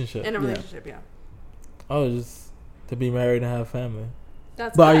relationship. in a Yeah. relationship? Yeah. Oh, just to be married and have family.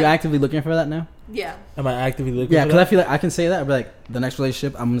 That's. But are good. you actively looking for that now? Yeah. Am I actively looking? Yeah, for because I that? feel like I can say that. I'd be like, the next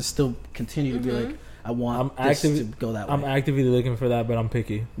relationship, I'm gonna still continue to be like, I want I'm this actively- to go that way. I'm actively looking for that, but I'm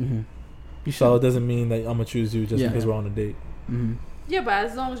picky. Mm-hmm. You So it should. doesn't mean that I'm gonna choose you just Yeah. because we're on a date. Mm-hmm. Yeah, but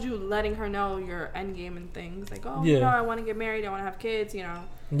as long as you letting her know your end game and things, like, oh, Yeah. I want to get married, I want to have kids, Yeah,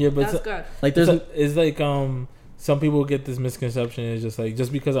 but that's good. Like there's it's like some people get this misconception. It's just like,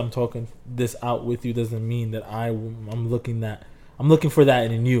 just because I'm talking this out with you doesn't mean that I'm looking for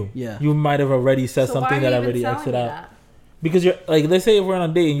that in you. Yeah. You might have already said So something why that are you already even X'd telling it me out. that? Because you're like, let's say if we're on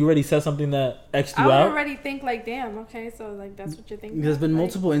a date and you already said something that X'd I you would out. already think like, damn, okay, so like that's what you're thinking. There's been Like,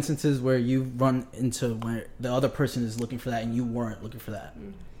 multiple instances where you run into where the other person is looking for that and you weren't looking for that.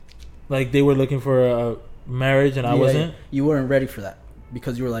 Like they were looking for a marriage and I Yeah, wasn't. You weren't ready for that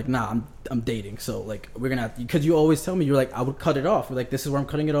because you were like, nah, I'm dating. So like we're gonna have to, because you always tell me you're like, I would cut it off. Like this is where I'm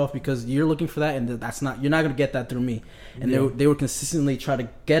cutting it off because you're looking for that and you're not gonna get that through me. And Yeah. they were consistently try to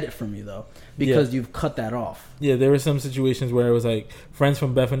get it from you though because you've cut that off. Yeah, there were some situations where it was like friends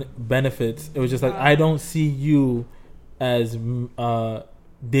from benefits. It was just like, I don't see you as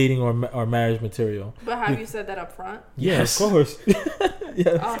dating or marriage material. But have you said that up front? Yes. Yeah, of course.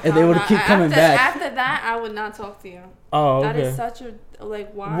 yeah. Oh, And they would keep coming back. After that, I would not talk to you. Oh, That okay. is such a why?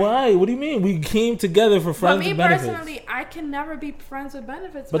 Why? What do you mean? We came together for But friends me with benefits. personally, I can never be friends with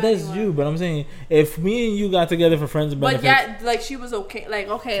benefits. But with that's anyone. you. But I'm saying, if me and you got together for friends with But benefits, yeah, like she was okay. Like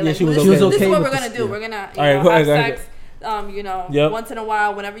okay, Yeah, like she was this, okay. She was this okay is what with we're gonna this, do. yeah. We're gonna All right, have go ahead. sex. Yep. Once in a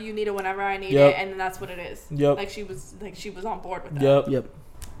while, whenever you need it, whenever I need Yep. it, and that's what it is. Yep. Like she was on board with that. yep. Yep.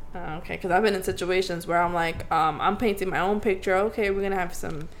 Okay, because I've been in situations where I'm like, I'm painting my own picture. Okay, we're gonna have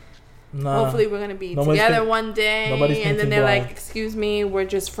some. Nah. Hopefully, we're gonna be Nobody's together paint- one day, nobody's and then painting they're blind. like, "Excuse me, we're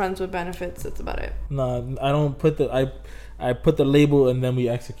just friends with benefits." That's about it. Nah, I don't put I put the label and then we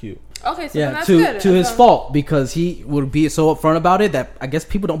execute. Okay, so then Yeah, that's to good. his So- fault because he would be so upfront about it that I guess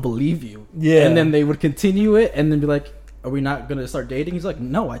people don't believe you. Yeah. And then they would continue it and then be like, "Are we not gonna start dating?" He's like,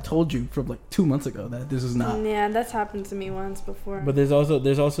 "No, I told you from like 2 months ago that this is not." Yeah, that's happened to me once before. But there's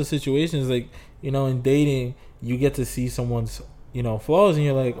also situations like, in dating you get to see someone's flaws and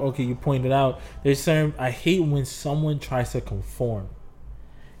you're like, okay, you point it out. There's certain, I hate when someone tries to conform.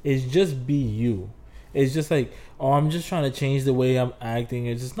 It's just be you. It's just like, oh, I'm just trying to change the way I'm acting.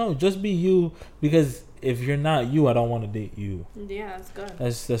 It's just no, just be you, because if you're not you, I don't want to date you. Yeah, that's good.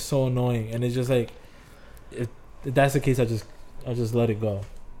 That's so annoying. And it's just like, if that's the case, I just let it go.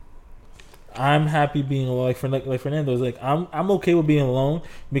 I'm happy being alone. Like Fernando's like, I'm okay with being alone,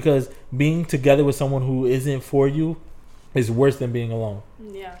 because being together with someone who isn't for you is worse than being alone.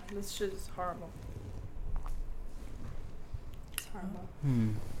 Yeah, this shit is horrible. It's horrible.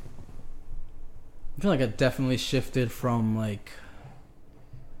 I feel like I definitely shifted from like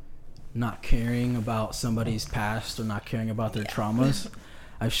not caring about somebody's past or not caring about their traumas.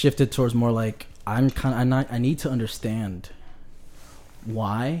 I've shifted towards more like I need to understand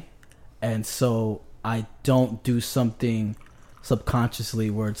why, and so I don't do something subconsciously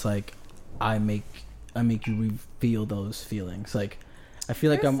where it's like I make you feel those feelings. Like I feel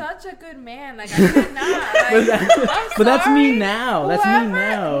like You're I'm such a good man. Like, I cannot. Like, but that's me sorry. now. That's me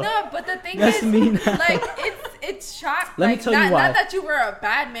now. No, but the thing That's is, me now. like, it's shock. Let me like, tell you why. Not that you were a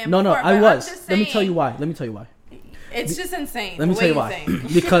bad man. No, before, I but was. I'm just Let me saying, tell you why. It's just insane. Let me tell you why.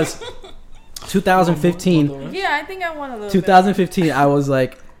 Because 2015. Yeah, I think I want a little 2015, I was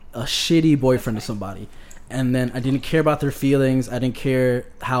like a shitty boyfriend to somebody. And then I didn't care about their feelings. I didn't care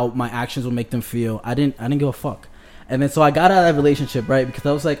how my actions would make them feel. I didn't give a fuck. And then so I got out of that relationship, right? Because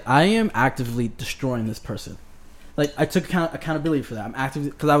I was like, I am actively destroying this person. Like, I took accountability for that. I'm actively,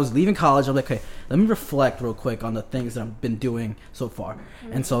 because I was leaving college. I'm like, okay, let me reflect real quick on the things that I've been doing so far.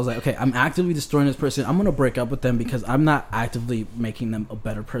 Mm-hmm. And so I was like, okay, I'm actively destroying this person. I'm gonna break up with them because I'm not actively making them a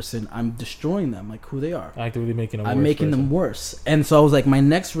better person. I'm destroying them, like who they are. Actively making them. I'm making them worse. And so I was like, my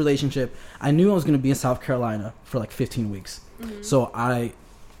next relationship, I knew I was gonna be in South Carolina for like 15 weeks. Mm-hmm. So I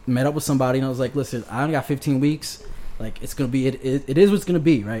met up with somebody and I was like, listen, I only got 15 weeks. Like, it's gonna be it is what it's gonna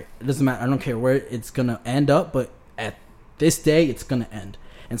be, right? It doesn't matter. I don't care where it's gonna end up, but at this day it's gonna end.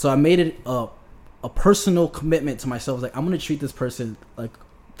 And so I made it a personal commitment to myself. Like, I'm gonna treat this person like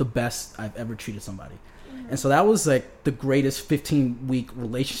the best I've ever treated somebody. Mm-hmm. And so that was like the greatest 15-week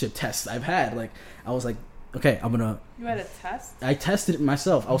relationship test I've had. Like, I was like, okay, I'm gonna. You had a test? I tested it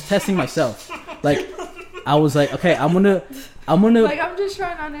myself. I was testing myself. Like, I was like, okay, I'm gonna. Like, I'm just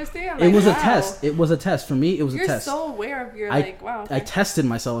trying to understand. Like, it was a test. It was a test for me. It was a test. You're so aware of your wow. Okay. I tested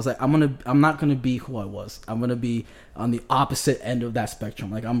myself. I was like, I'm not gonna be who I was. I'm gonna be on the opposite end of that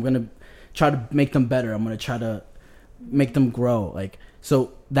spectrum. Like, I'm gonna try to make them better. I'm gonna try to make them grow. Like,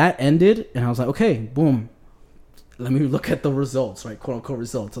 so that ended, and I was like, okay, boom. Let me look at the results, right? Quote unquote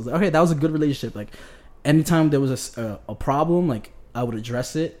results. I was like, okay, that was a good relationship. Like, anytime there was a problem, like, I would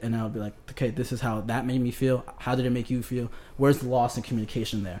address it, and I would be like, okay, this is how that made me feel. How did it make you feel? Where's the loss in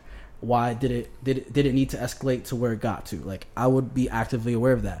communication there? Why did it need to escalate to where it got to? Like, I would be actively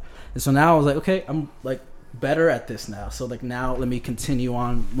aware of that. And so now I was like, okay, I'm like better at this now. So like, now let me continue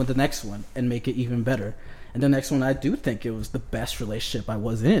on with the next one and make it even better. And the next one, I do think it was the best relationship I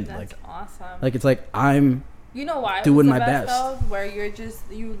was in. That's like, awesome. Like, it's like I'm. You know why? Doing my best. Though, where you're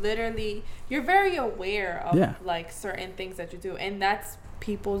very aware of like certain things that you do, and that's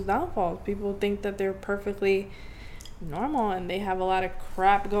people's downfalls. People think that they're perfectly normal and they have a lot of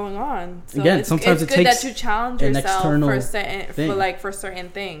crap going on. So again, sometimes it's it good takes that you challenge yourself for certain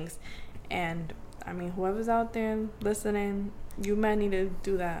things. And I mean, whoever's out there listening, you might need to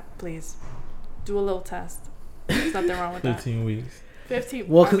do that. Please do a little test. There's nothing wrong with 15 weeks. 15.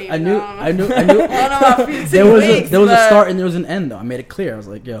 Well, because I knew I don't know about 15 there was weeks, a start and there was an end though. I made it clear. I was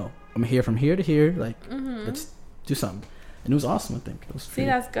like, yo, I'm here from here to here. Like, let's do something. And it was awesome. I think it was. See,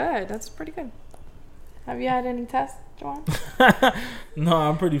 that's good. That's pretty good. Have you had any tests, Joanne? No,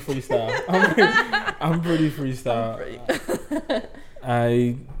 I'm pretty freestyle. I'm pretty freestyle.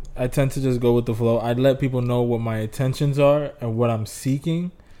 I tend to just go with the flow. I'd let people know what my intentions are and what I'm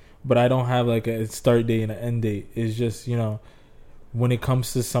seeking, but I don't have like a start date and an end date. It's just, you know, when it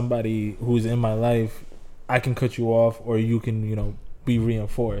comes to somebody who's in my life, I can cut you off or you can, you know, be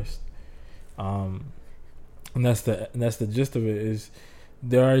reinforced. And that's the gist of it. Is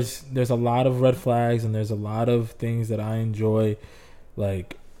there's a lot of red flags and there's a lot of things that I enjoy.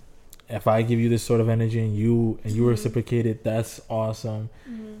 Like, if I give you this sort of energy and you reciprocate it, that's awesome.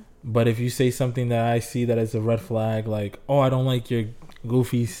 Mm-hmm. But if you say something that I see that is a red flag, like, oh, I don't like your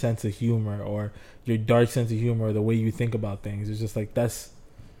goofy sense of humor or your dark sense of humor or the way you think about things, it's just like that's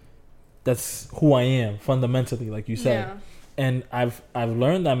who I am fundamentally, like you said. Yeah. And I've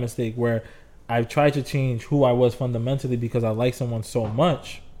learned that mistake where I've tried to change who I was fundamentally because I like someone so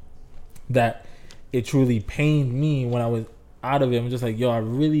much that it truly pained me when I was out of it. I'm just like, yo, I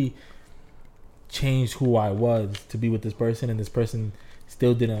really changed who I was to be with this person, and this person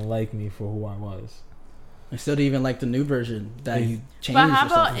still didn't like me for who I was. I still didn't even like the new version that you changed. But how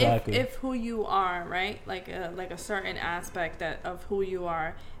about exactly. if who you are, right? Like a certain aspect of who you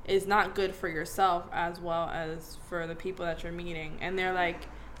are is not good for yourself as well as for the people that you're meeting, and they're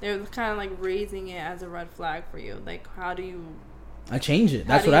kind of like raising it as a red flag for you. Like, how do you? I change it.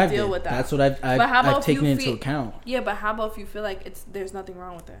 That's what I've deal with that. That's what I've taken into account. Yeah, but how about if you feel like there's nothing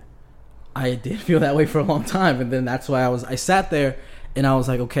wrong with it? I did feel that way for a long time, and then that's why I sat there and I was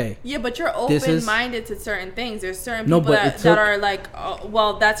like, okay. Yeah, but you're open-minded to certain things. There's certain people that are like, oh,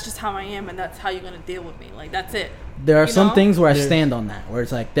 well, that's just how I am, and that's how you're gonna deal with me. Like, that's it. There are some things where I stand on that, where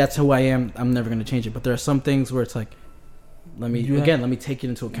it's like, that's who I am. I'm never gonna change it. But there are some things where it's like, let me take it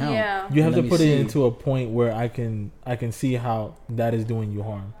into account. Yeah. You have to put it into a point where I can see how that is doing you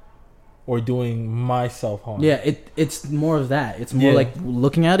harm, or doing myself harm. Yeah, it's more of that. It's more like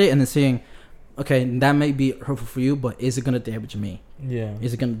looking at it and then saying, okay, that may be hurtful for you, but is it gonna damage me? Yeah.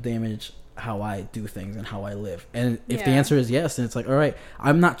 Is it gonna damage how I do things and how I live? And if the Yeah. answer is yes, then it's like, all right,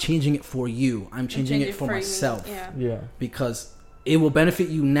 I'm not changing it for you. I'm changing it for me. myself. Yeah. Because it will benefit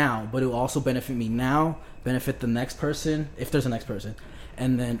you now, but it will also benefit me now, benefit the next person, if there's a next person,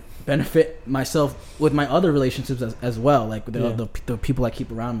 and then benefit myself with my other relationships as well, like the people I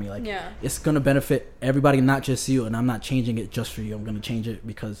keep around me. Like, it's going to benefit everybody, not just you, and I'm not changing it just for you. I'm going to change it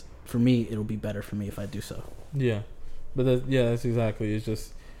because for me, it'll be better for me if I do so. Yeah. But that's exactly. It's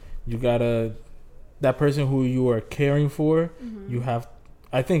just, you gotta, that person who you are caring for, you have,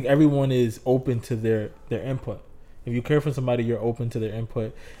 I think everyone is open to their input. If you care for somebody, you're open to their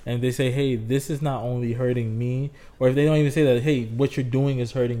input. And if they say, hey, this is not only hurting me, or if they don't even say that, hey, what you're doing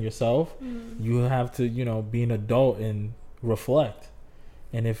is hurting yourself, you have to, be an adult and reflect.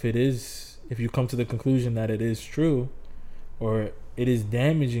 And if you come to the conclusion that it is true, or it is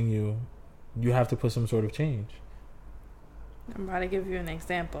damaging you, you have to put some sort of change. I'm about to give you an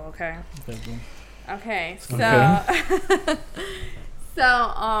example, okay? Okay, so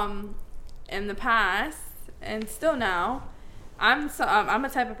in the past and still now, I'm a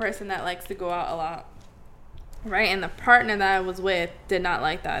type of person that likes to go out a lot, right? And the partner that I was with did not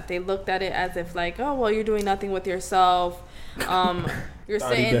like that. They looked at it as if like, oh well, you're doing nothing with yourself. You're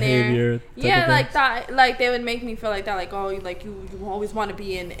sitting there, yeah, like that. Like they would make me feel like that, like, oh, like you always want to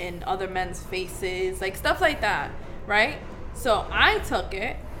be in other men's faces, like stuff like that, right? So I took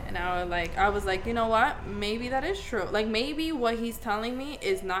it. And I was like, you know what? Maybe that is true. Like, maybe what he's telling me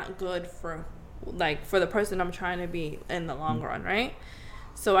is not good for the person I'm trying to be in the long run, right?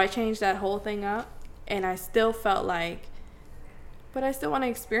 So I changed that whole thing up, and I still felt like, but I still want to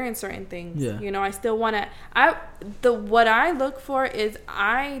experience certain things. Yeah. I still want to. What I look for is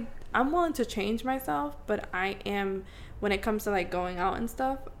I'm willing to change myself, but I am, when it comes to like going out and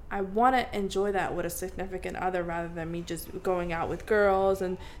stuff, I want to enjoy that with a significant other rather than me just going out with girls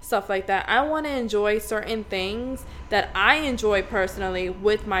and stuff like that. I want to enjoy certain things that I enjoy personally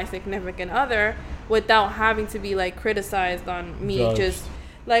with my significant other without having to be like criticized on me. Judged. Just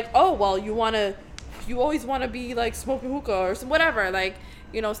like, oh, well, you always want to be like smoking hookah or whatever, like,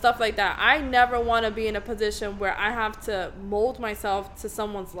 stuff like that. I never want to be in a position where I have to mold myself to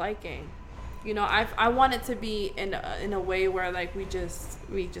someone's liking. I want it to be in a way where like we just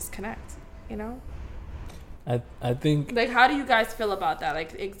connect. I think, like, how do you guys feel about that?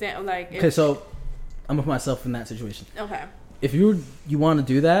 Like okay, so I'm gonna put myself in that situation. Okay. If you want to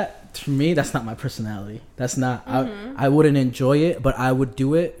do that, for me, that's not my personality. That's not. I wouldn't enjoy it, but I would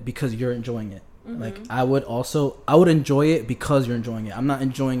do it because you're enjoying it. Like I would enjoy it because you're enjoying it. I'm not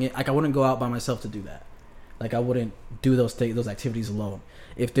enjoying it. Like I wouldn't go out by myself to do that. Like I wouldn't do those activities alone.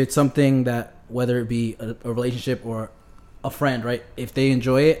 If there's something that, whether it be a relationship or a friend, right? If they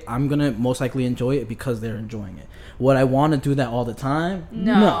enjoy it, I'm gonna most likely enjoy it because they're enjoying it. Would I want to do that all the time?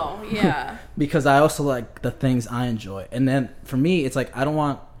 No. Yeah. Because I also like the things I enjoy. And then for me, it's like I don't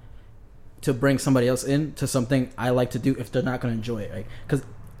want to bring somebody else into something I like to do if they're not gonna enjoy it, right? Because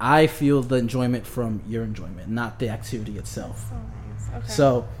I feel the enjoyment from your enjoyment, not the activity itself. So nice. Okay.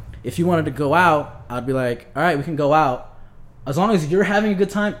 So if you wanted to go out, I'd be like, all right, we can go out. As long as you're having a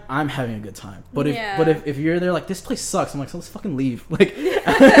good time, I'm having a good time. But if you're there like, this place sucks, I'm like, so let's fucking leave. Like,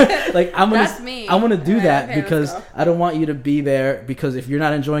 like I'm gonna, that's me. I want to do that because I don't want you to be there, because if you're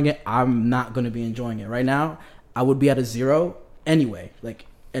not enjoying it, I'm not going to be enjoying it. Right now, I would be at a 0 anyway.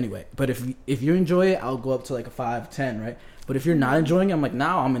 But if you enjoy it, I'll go up to like a 5, 10, right? But if you're not enjoying it, I'm like,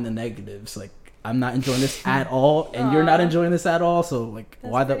 now I'm in the negatives. Like, I'm not enjoying this at all, and you're not enjoying this at all. So like,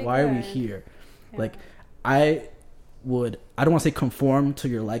 why are we here? Yeah. Like, I don't want to say conform to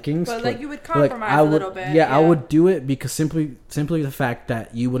your likings, but like you would compromise a little bit. Yeah, I would do it because simply the fact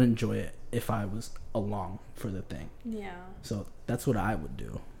that you would enjoy it if I was along for the thing. Yeah. So that's what I would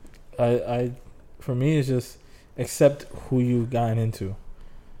do. I for me, it's just accept who you've gotten into.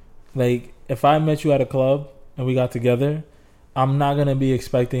 Like, if I met you at a club and we got together, I'm not gonna be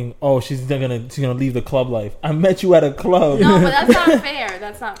expecting, oh, she's gonna leave the club life. I met you at a club. No, but that's not fair.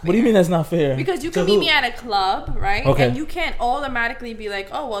 That's not fair. What do you mean that's not fair? Because you can meet me at a club, right? Okay. And you can't automatically be like,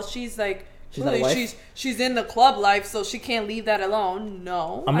 oh, well, she's in the club life, so she can't leave that alone.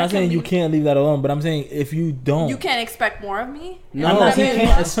 No. I'm not saying you can't leave that alone, but I'm saying if you don't, you can't expect more of me. No, I'm not saying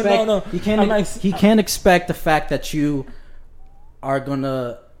can't expect. No. He can't expect the fact that you are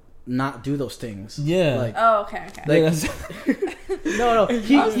gonna not do those things. Yeah. Like, oh, okay. Like, no. I'm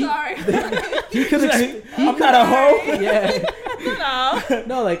sorry. He could. I'm not a hoe. Yeah.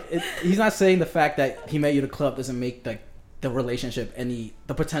 No, like he's not saying the fact that he met you at a club doesn't make the relationship the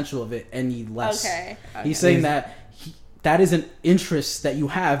potential of it any less. Okay. He's saying that that is an interest that you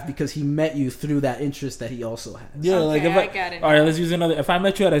have because he met you through that interest that he also has. Yeah, Okay, like if I get it. All right, let's use another. If I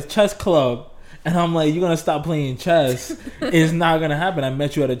met you at a chess club and I'm like, you're gonna stop playing chess, it's not gonna happen. I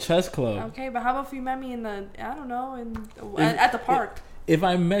met you at a chess club. Okay, but how about if you met me in the at the park? If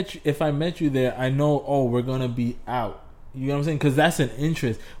I met you there, I know. Oh, we're gonna be out. You know what I'm saying? Because that's an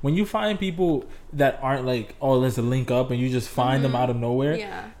interest. When you find people that aren't like, oh, let's link up, and you just find them out of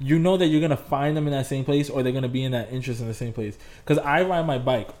nowhere, you know that you're going to find them in that same place, or they're going to be in that interest in the same place. Because I ride my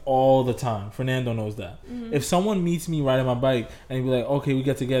bike all the time. Fernando knows that. Mm-hmm. If someone meets me riding my bike, and you be like, okay, we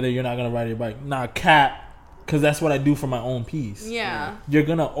get together, you're not going to ride your bike. Nah, cat. Because that's what I do for my own peace. Yeah. You're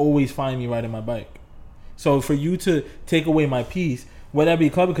going to always find me riding my bike. So for you to take away my peace, would that be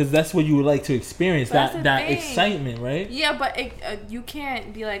club? Because that's what you would like to experience, that excitement, right? Yeah, but you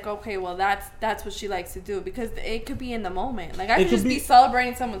can't be like, okay, well, that's what she likes to do, because it could be in the moment. Like, I could just be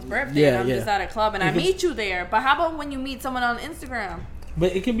celebrating someone's birthday, and I'm just at a club, and I meet you there. But how about when you meet someone on Instagram?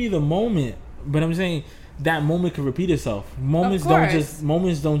 But it can be the moment. But I'm saying that moment can repeat itself. Moments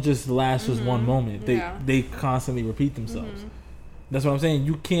don't just last just one moment. They constantly repeat themselves. Mm-hmm. That's what I'm saying.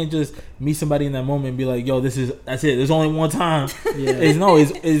 You can't just meet somebody in that moment and be like, yo, that's it. There's only one time.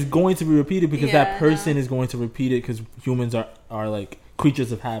 It's going to be repeated because that person is going to repeat it, because humans are like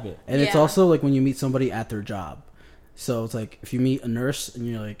creatures of habit. And it's also like when you meet somebody at their job. So it's like if you meet a nurse and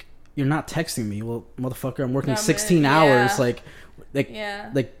you're like, you're not texting me. Well, motherfucker, I'm working 16 hours. Like,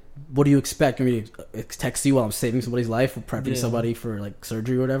 what do you expect? I mean, text you while I'm saving somebody's life or prepping somebody for like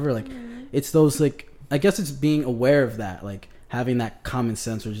surgery or whatever. Like, it's those like, I guess it's being aware of that. Like, having that common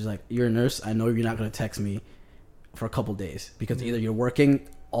sense, which is like, you're a nurse, I know you're not going to text me for a couple days, because either you're working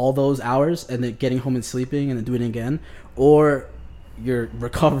all those hours and then getting home and sleeping and then doing it again, or you're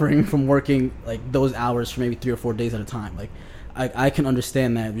recovering from working like those hours for maybe 3 or 4 days at a time. Like, I can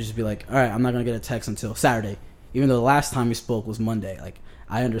understand that. You just be like, all right, I'm not going to get a text until Saturday, even though the last time we spoke was Monday. Like,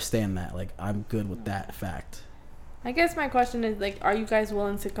 I understand that. Like, I'm good with that fact. I guess my question is, like, are you guys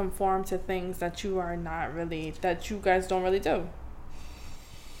willing to conform to things that you guys don't really do?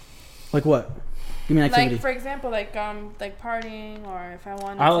 Like what? You mean activity? Like, for example, like partying, or if I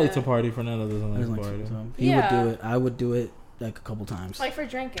wanted I like to party. Fernando doesn't like to party. He would do it. I would do it like a couple times. Like for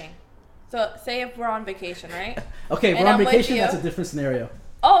drinking. So, say if we're on vacation, right? Okay, we're on vacation, that's a different scenario.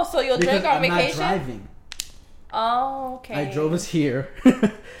 Oh, so you'll drink on vacation? I'm not driving. Oh, okay. I drove us here.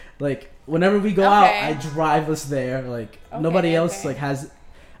 Like, whenever we go out, I drive us there. Like, nobody else like has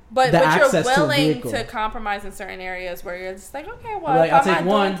but access you're willing to a vehicle. To compromise in certain areas where you're just like, okay, well, like, I'll take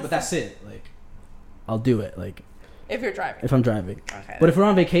one, but that's it. Like, I'll do it. Like, if you're driving. If I'm driving. Okay. But if we're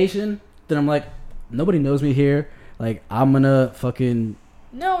on vacation, then I'm like, nobody knows me here. Like, I'm gonna fucking...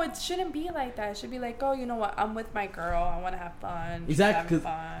 No, it shouldn't be like that. It should be like, oh, you know what? I'm with my girl. I want to have fun. Exactly.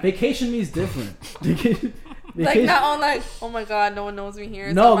 Vacation means different. Like, not on like, oh my god, no one knows me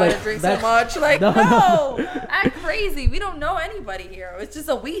here. No, like, I drink so much. Like, no, act crazy. We don't know anybody here. It's just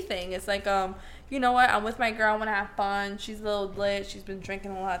a we thing. It's like, you know what? I'm with my girl. I want to have fun. She's a little lit. She's been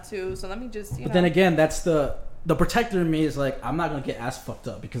drinking a lot too. So let me just, you know. But then again, that's the protector in me is like, I'm not gonna get ass fucked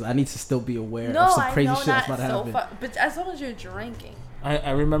up, because I need to still be aware of some crazy shit that's about to happen. But as long as you're drinking.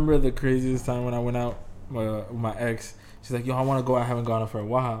 I remember the craziest time when I went out with my ex. She's like, yo, I want to go. I haven't gone out for a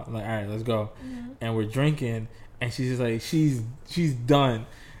while. I'm like, all right, let's go. Mm-hmm. And we're drinking, and she's just like, she's done.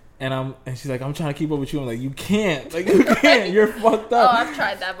 And she's like, I'm trying to keep up with you. I'm like, you can't. Like, you can't. You're fucked up. Oh, I've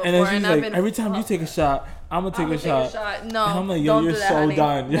tried that before. And then she's like, every time you take a shot, I'm going to take a shot. No, and I'm like, yo, you're so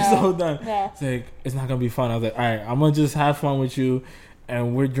done. You're so done. No. It's like, it's not going to be fun. I was like, all right, I'm going to just have fun with you.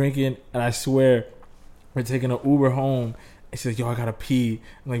 And we're drinking, and I swear, we're taking an Uber home. And she's like, yo, I got to pee.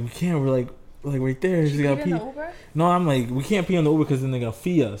 I'm like, we can't. We're like right there. She's got to pee. No, I'm like, we can't pee on the Uber because then they're going to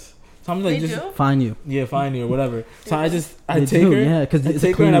fee us. So I'm like, just fine you. Yeah, fine you or whatever. So I take her. Yeah, because I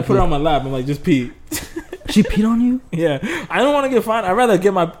take her and I put her on my lap. I'm like, just pee. She peed on you? Yeah. I don't want to get fined. I'd rather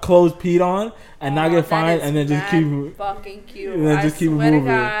get my clothes peed on and not get fined, and then just keep fucking cute. And then just keep swear moving.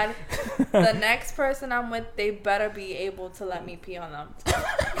 To God, the next person I'm with, they better be able to let me pee on them.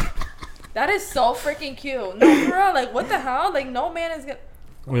 That is so freaking cute. No, for real. Like, what the hell? Like, no man is gonna.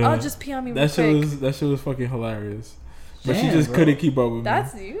 Oh, just pee on me. That shit was fucking hilarious. But she just couldn't keep up with me.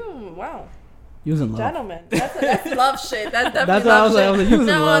 That's you. Wow. You was in love. Gentleman. That's love shit. That's definitely love shit. I was like, you was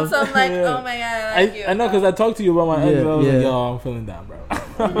in love. So I'm like, oh my god, I like you. I know, because I talked to you about my ex. I was like, yo, I'm feeling down, bro.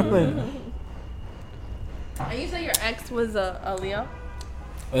 And you said your ex was a Leo?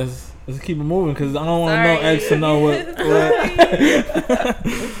 Let's keep it moving, because I don't want no ex to know what.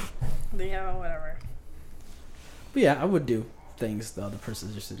 Yeah, whatever. But yeah, I would do things the other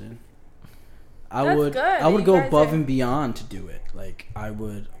person's interested in. I would good. Go above and beyond to do it. Like, I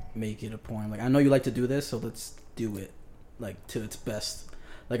would make it a point. Like, I know you like to do this, so let's do it. like to its best.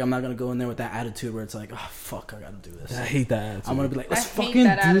 Like, I'm not gonna go in there with that attitude where it's like, oh fuck, I gotta do this. I hate that attitude. I'm gonna be like, let's I hate fucking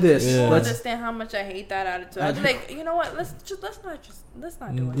that do attitude. this. You don't Let's understand how much I hate that attitude. I'd be like, you know what? Let's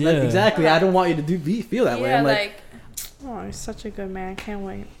not do it. Yeah. like, exactly. I don't want you to feel that way. Yeah, I'm like, oh, you're such a good man. Can't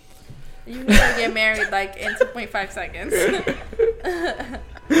wait. You need to get married like in 2.5 seconds.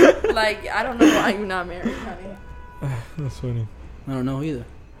 Like, I don't know why you're not married, honey. That's funny. I don't know either.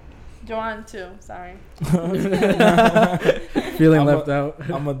 Joanne too. Sorry. Feeling I'm left out.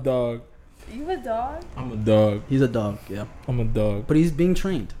 I'm a dog. You a dog? I'm a dog. He's a dog, yeah, I'm a dog. but he's being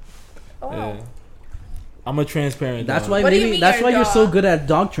trained. Oh. Yeah. I'm a transparent That's dog. why What do you maybe mean that's you're why a you're so dog? good at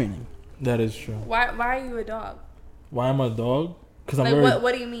dog training. That is true. Why are you a dog? Why am I a dog? Because I'm Like, very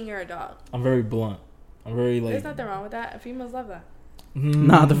what do you mean you're a dog? I'm very blunt. I'm very like There's nothing wrong with that. Females love that.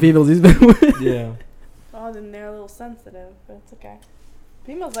 Nah, the females he's been with. Yeah. Oh, then they're a little sensitive, but it's okay.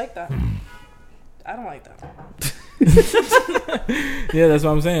 Females like that. I don't like that. Yeah, that's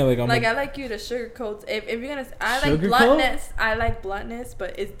what I'm saying. Like I like you to sugarcoat. If you're gonna, I like Sugarcoat? bluntness. I like bluntness,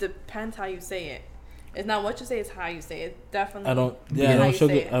 but it depends how you say it. It's not what you say; it's how you say it. Definitely. I don't How you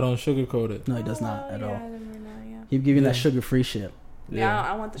say it. I don't sugarcoat it. No, he does not Oh, at yeah, all. then we're not, yeah. He'd give you that Yeah. sugar-free shit. Yeah,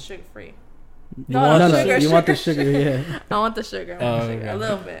 I want the sugar free. You No, want no, the sugar, you want the sugar, yeah. I want the sugar. I want the sugar. okay. A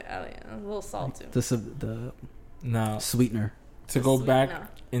little bit. A little salt too. The Now sweetener. to go Sweet back enough.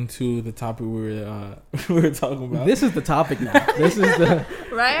 into the topic we were talking about. This is the topic now. This is the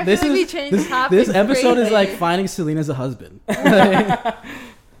Right? I this feel like we is changed this, the topic. this episode is like greatly. finding Selena as a husband.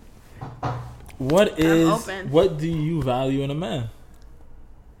 What open. what do you value in a man?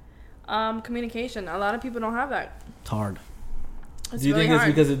 Communication. A lot of people don't have that. It's hard. It's Do you really think hard.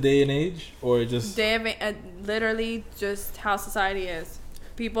 it's because of day and age, or just They have literally just how society is.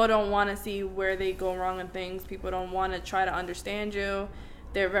 People don't want to see where they go wrong in things. People don't want to try to understand you.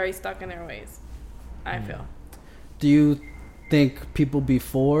 They're very stuck in their ways, I feel. Do you think people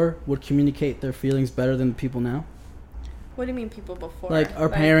before would communicate their feelings better than people now? What do you mean people before? Like our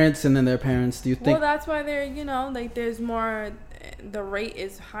parents and then their parents. Do you Well, think? that's why they're, like there's more, the rate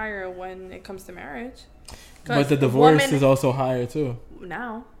is higher when it comes to marriage. but the divorce women- is also higher too.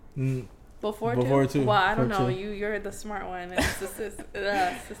 Now. Mm, Before too. Well, I don't Before know. too. You're the smart one. It's statistic.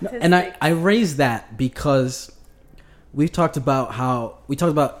 And I raised that because we've talked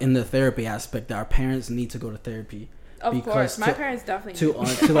about in the therapy aspect that our parents need to go to therapy Of because course, my to- parents definitely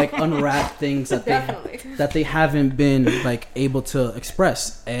to like unwrap things that definitely. that they haven't been like able to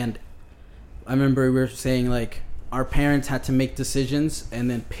express. And I remember we were saying like our parents had to make decisions and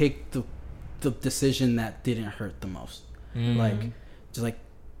then pick the decision that didn't hurt the most. Like just like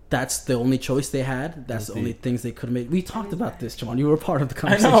that's the only choice they had. That's the only things they could have made. We talked about this, John. You were part of the I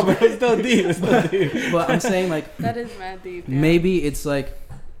conversation. know, but it's still deep. It's still deep. But I'm saying like That is mad deep. Yeah. maybe it's like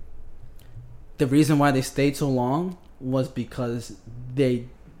the reason why they stayed so long was because they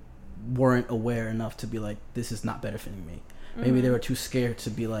weren't aware enough to be like, this is not benefiting me. Maybe they were too scared to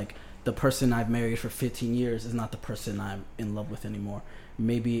be like, the person I've married for 15 years is not the person I'm in love with anymore.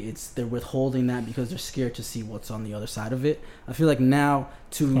 Maybe it's they're withholding that because they're scared to see what's on the other side of it. I feel like now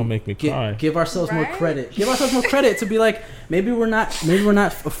to Don't make me cry. give ourselves more Right? credit. Give ourselves more credit to be like, maybe we're not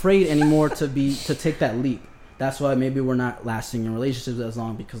afraid anymore to take that leap. That's why maybe we're not lasting in relationships as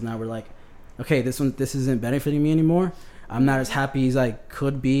long, because now we're like, okay, this isn't benefiting me anymore. I'm not as happy as I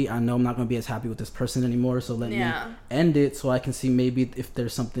could be. I know I'm not going to be as happy with this person anymore. So let me end it so I can see maybe if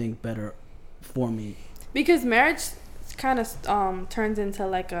there's something better for me. Because marriage kind of turns into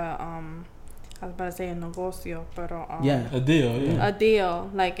like a I was about to say a negocio, but Yeah. A deal, yeah. a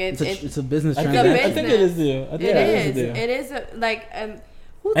deal. Like It's a business I think, transaction. I think it is deal. I think It it is a is. deal. It is like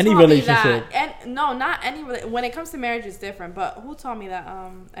who Any taught relationship. me that? And no, not any. When it comes to marriage, it's different. But who taught me that?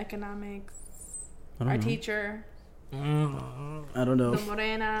 Economics. I don't Our know. teacher, I don't know. the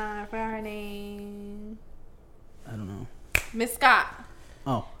Morena, I forgot her name. I don't know. Miss Scott.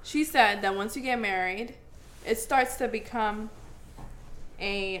 Oh. She said that once you get married, it starts to become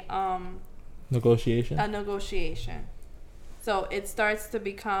a Negotiation. negotiation. So it starts to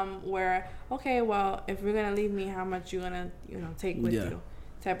become where, okay, well, if you're gonna leave me, how much you gonna take with you,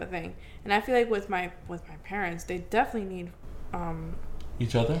 type of thing. And I feel like with my parents, they definitely need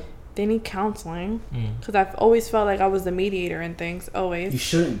Each other. they need counseling, because I've always felt like I was the mediator in things. Always. You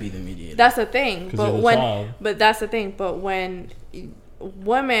shouldn't be the mediator. That's the thing. 'Cause But you're the when child. but that's the thing. But when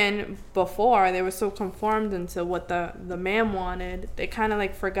women before, they were so conformed into what the man wanted, they kind of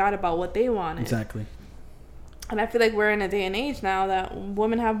like forgot about what they wanted. Exactly. And I feel like we're in a day and age now that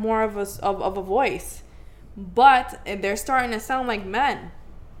women have more of a voice, but they're starting to sound like men,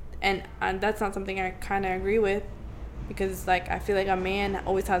 and that's not something I kind of agree with. because like I feel like a man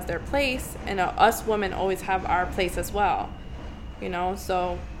always has their place, and us women always have our place as well, you know.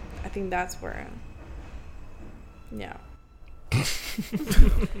 So I think that's where, yeah.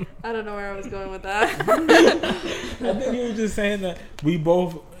 I don't know where I was going with that. I think you were just saying that we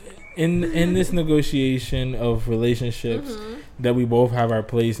both in this negotiation of relationships, that we both have our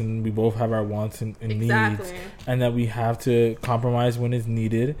place and we both have our wants and needs, and that we have to compromise when it's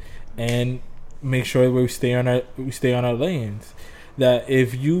needed and make sure we stay on our lanes. That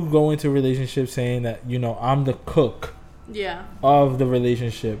if you go into a relationship saying that, you know, I'm the cook of the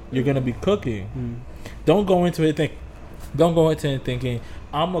relationship, you're gonna be cooking. Don't go into it thinking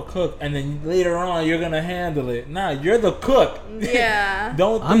I'm a cook, and then later on you're gonna handle it. Nah, you're the cook. Yeah.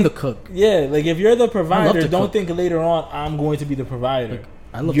 I'm the cook. Yeah, like if you're the provider, don't think later on I'm going to be the provider.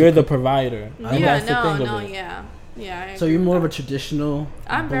 You're the provider. Yeah. So you're more of a traditional.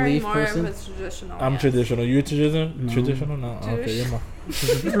 I'm very more person? Of a traditional. I'm traditional. You're traditional. No. Traditional? No. Okay, you're more.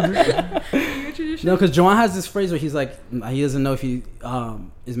 You're traditional. No, because Juwan has this phrase where he's like, he doesn't know if he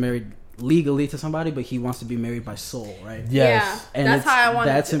is married legally to somebody, but he wants to be married by soul, right? Yes. Yeah, and that's how I want.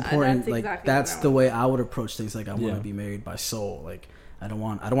 That's important. That's like that's the way I would approach things. Like I want to be married by soul. Like I don't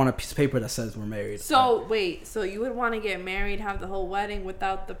want a piece of paper that says we're married. So wait, so you would want to get married, have the whole wedding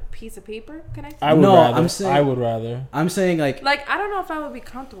without the piece of paper connected? I would rather. I'm saying like I don't know if I would be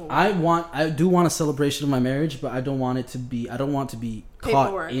comfortable with I do want a celebration of my marriage, but I don't want to be caught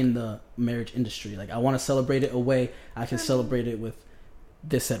paperwork in the marriage industry. Like I want to celebrate it a way I can celebrate it with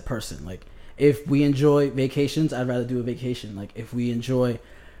this said person. Like if we enjoy vacations, I'd rather do a vacation. Like if we enjoy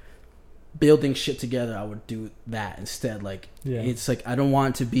building shit together, I would do that instead. Like it's like I don't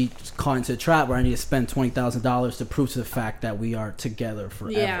want to be caught into a trap where I need to spend $20,000 to prove to the fact that we are together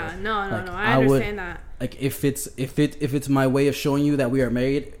forever. Yeah, no, I understand that. Like if it's my way of showing you that we are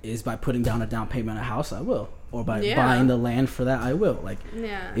married is by putting down a down payment on a house, I will, or by buying the land for that, I will. Like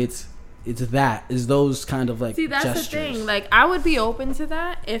it's those kind of like that's gestures. the thing. Like I would be open to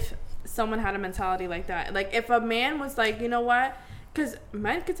that if someone had a mentality like that. Like if a man was like, you know what? Because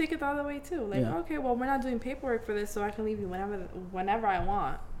men could take it the other way too. Like, okay, well, we're not doing paperwork for this, so I can leave you whenever I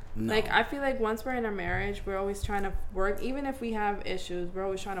want. No. Like, I feel like once we're in a marriage, we're always trying to work. Even if we have issues, we're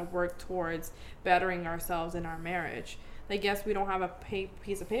always trying to work towards bettering ourselves in our marriage. Like, yes, we don't have a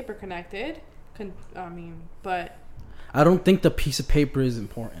piece of paper connected. But I don't think the piece of paper is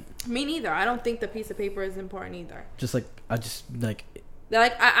important. Me neither. I don't think the piece of paper is important either.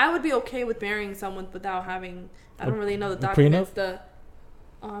 I would be okay with marrying someone without having. I don't really know the documents.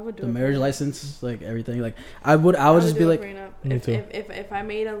 I would do the marriage license, like everything. Like I would just be like, me too. If I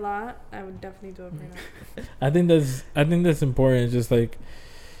made a lot, I would definitely do a prenup. I think that's important. Just like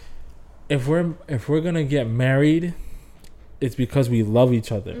if we're gonna get married, it's because we love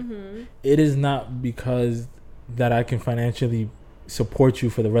each other. Mm-hmm. It is not because that I can financially support you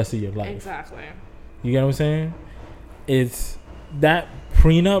for the rest of your life. Exactly. You get what I'm saying? It's that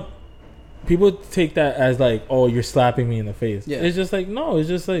prenup. People take that as like, oh, you're slapping me in the face. Yeah. It's just like, no, it's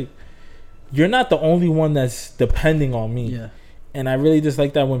just like, you're not the only one that's depending on me. Yeah. And I really just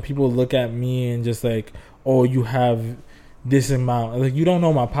like that when people look at me and just like, oh, you have this amount. Like, you don't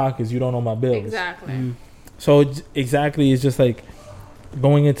know my pockets. You don't know my bills. Exactly. Mm-hmm. So exactly, it's just like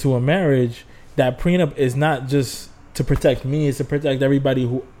going into a marriage, that prenup is not just to protect me. It's to protect everybody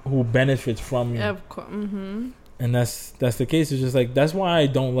who benefits from me. Of course. Mm-hmm. And that's the case. It's just like, that's why I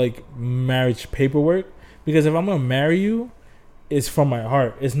don't like marriage paperwork, because if I'm gonna marry you, it's from my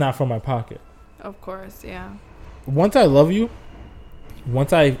heart. It's not from my pocket. Of course, yeah. Once I love you,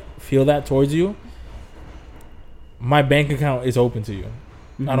 once I feel that towards you, my bank account is open to you.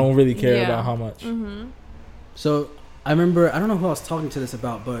 Mm-hmm. I don't really care about how much. Mm-hmm. So I remember, I don't know who I was talking to this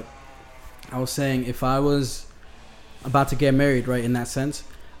about, but I was saying if I was about to get married, right, in that sense,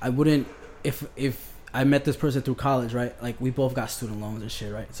 I wouldn't, if I met this person through college, right? Like we both got student loans and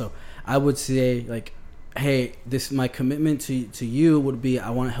shit, right? So I would say like, hey, my commitment to you would be I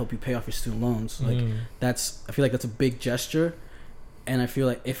want to help you pay off your student loans. Like I feel like that's a big gesture, and I feel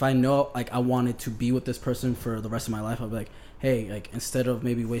like if I know like I wanted to be with this person for the rest of my life, I'd be like, hey, like instead of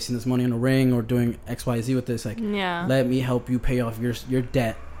maybe wasting this money on a ring or doing XYZ with this, like let me help you pay off your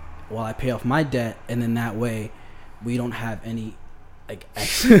debt while I pay off my debt, and then that way we don't have any like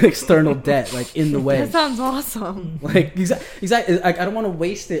external debt like in the way. That sounds awesome. Like exactly. Like, I don't want to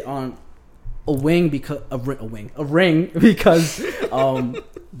waste it on a ring because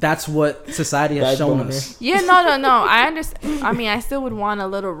that's what society has shown us. Yeah, no. I understand. I mean, I still would want a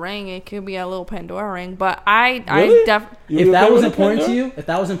little ring. It could be a little Pandora ring, but Really? I definitely. If that was important to you, look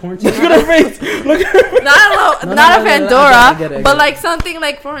at her face. Look at her face. Not a Pandora, I get it. but like something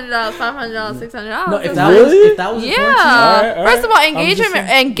like $400, $500, $600. No, if that was important to you, yeah. All right. First of all, I'm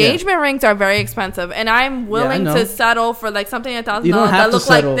engagement rings are very expensive, and I'm willing to settle for like something $1,000 that look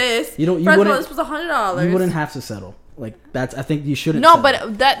like this. You First of all, this was $100. You wouldn't have to settle. Like that's. I think you shouldn't. No, settle.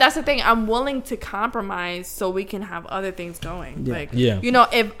 but that's the thing. I'm willing to compromise so we can have other things going. Yeah. Like, Yeah. you know,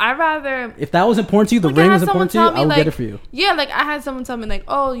 if that was important to you, the Like, I ring had was important to you, someone tell I me, would like, get it for you. Yeah, like I had someone tell me like,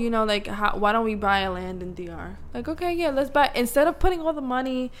 oh, you know, like why don't we buy a land in DR? Like, okay, yeah, let's buy. Instead of putting all the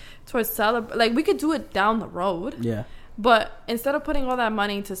money towards like we could do it down the road. Yeah. But instead of putting all that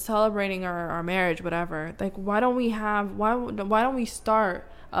money to celebrating our marriage, whatever, like why don't we start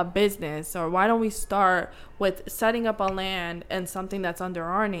a business, or why don't we start with setting up a land and something that's under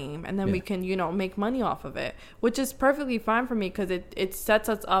our name, and then we can, you know, make money off of it, which is perfectly fine for me because it sets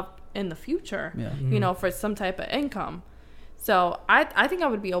us up in the future, you know, for some type of income. So I think I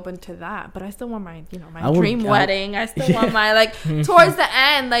would be open to that, but I still want my, you know, my dream wedding. I still want my, like, towards the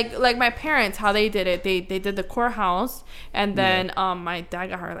end, like my parents, how they did it. They did the courthouse, and then my dad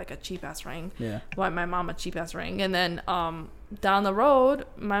got her like a cheap ass ring. Yeah. Well, my mom a cheap ass ring, and then down the road,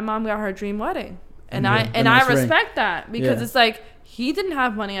 my mom got her dream wedding, and I respect that because it's like he didn't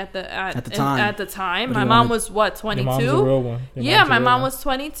have money at the time. My mom was what, 22? Your mom's a real one. My mom was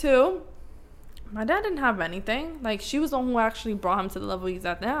 22. My dad didn't have anything. Like, she was the one who actually brought him to the level he's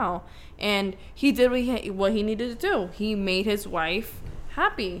at now. And he did what he needed to do. He made his wife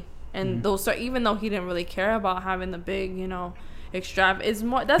happy. And even though he didn't really care about having the big, you know, that's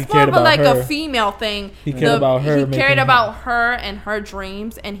more of a female thing. He cared about her. He cared about her and her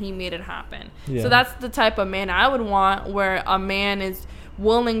dreams, and he made it happen. Yeah. So that's the type of man I would want, where a man is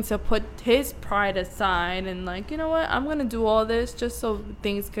willing to put his pride aside and, like, you know what, I'm gonna do all this just so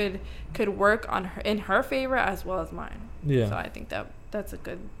things could work in her favor as well as mine. Yeah. So I think that's a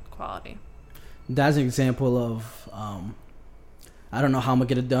good quality. That's an example of I don't know how I'm gonna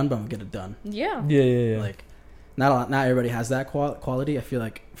get it done, but I'm gonna get it done. Yeah. Like, not everybody has that quality. I feel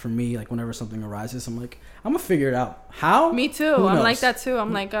like for me, like, whenever something arises, I'm like, I'm gonna figure it out. How? Me too. I'm like that too.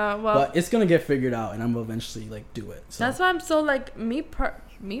 I'm like, well, but it's gonna get figured out, and I'm gonna eventually, like, do it. So. That's why I'm so, like, me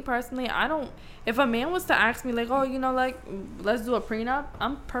personally, I don't. If a man was to ask me, like, oh, you know, like, let's do a prenup,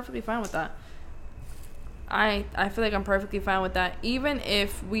 I'm perfectly fine with that. I feel like I'm perfectly fine with that. Even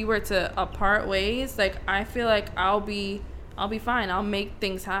if we were to part ways, like, I feel like I'll be fine. I'll make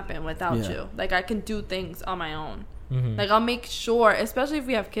things happen without you. Like, I can do things on my own. Mm-hmm. Like, I'll make sure, especially if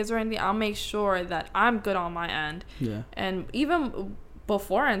we have kids or anything, I'll make sure that I'm good on my end. Yeah. And even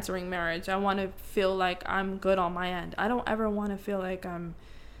before entering marriage, I want to feel like I'm good on my end. I don't ever want to feel like I'm,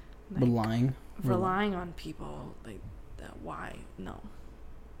 like, relying on people, like that. Why? No.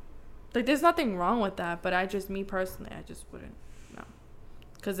 Like, there's nothing wrong with that, but me personally, I just wouldn't. No.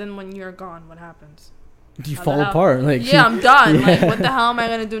 Because then when you're gone, what happens? You fall apart. Like, yeah, I'm done. Yeah. Like, what the hell am I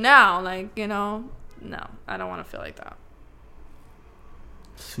gonna do now? Like, you know, no, I don't want to feel like that.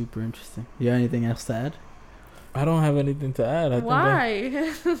 Super interesting. You got anything else to add? I don't have anything to add.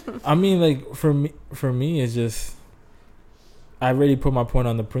 Why? I mean, like, for me, it's just, I already put my point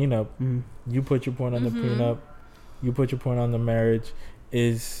on the prenup. Mm-hmm. You put your point on the prenup. You put your point on the marriage.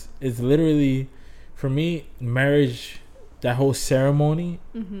 Is literally, for me, marriage, that whole ceremony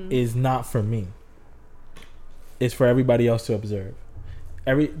is not for me. It's for everybody else to observe.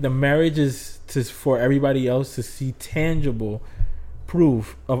 The marriage is for everybody else to see tangible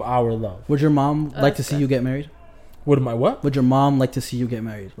proof of our love. Would your mom like to see you get married? Would your mom like to see you get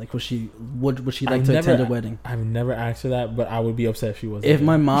married? Like, would she like to attend a wedding? I've never asked her that, but I would be upset if she wasn't. If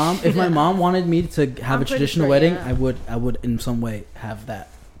my mom wanted me to have a traditional wedding, I would in some way have that.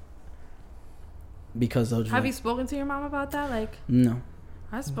 Because have you spoken to your mom about that? Like, no.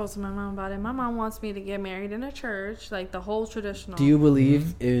 I spoke to my mom about it. My mom wants me to get married in a church, like the whole traditional. Do you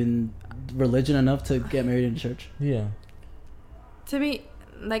believe in religion enough to get married in church? Yeah. To me,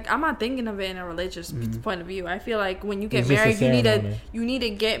 like, I'm not thinking of it in a religious point of view. I feel like when you get married, you need to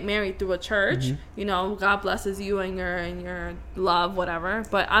get married through a church. You know, God blesses you and your love, whatever.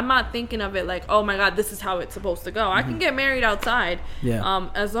 But I'm not thinking of it like, oh my God, this is how it's supposed to go. I can get married outside. Yeah.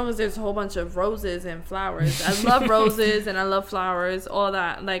 As long as there's a whole bunch of roses and flowers. I love roses and I love flowers, all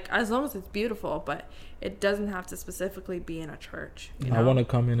that. Like, as long as it's beautiful, but it doesn't have to specifically be in a church. You know? I want to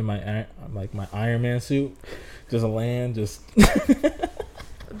come in my Iron Man suit, just land, just.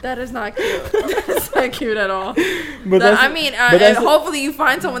 That is not cute. That's not cute at all. But And hopefully you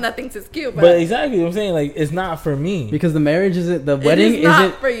find someone that thinks it's cute. But exactly what I'm saying, like, it's not for me. Because the marriage isn't, the wedding isn't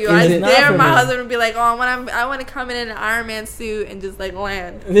not for you. I dare my me. husband would be like, oh, I want to come in an Iron Man suit and just like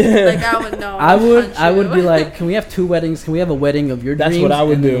land. Yeah. Like I would know. I would be like, can we have 2 weddings? Can we have a wedding of your dreams? That's what I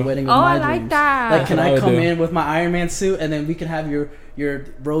would and do. A wedding of I my like dreams? that. Like, can I come do. in with my Iron Man suit and then we can have your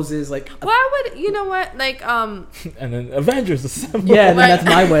roses like. Why would you know what like And then Avengers assemble. Yeah, and then that's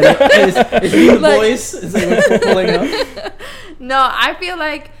my wedding. It's me and the boys. It's like we're pulling up. No, I feel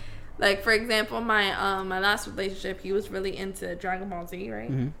like for example, my last relationship, he was really into Dragon Ball Z,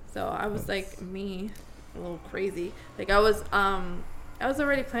 right? Mm-hmm. So I was like a little crazy. Like I was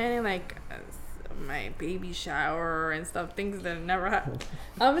already planning like my baby shower and stuff, things that never happened.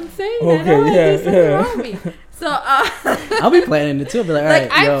 I'm insane. Okay, there's something wrong with me. So I'll be planning it too. I'll be like, all right,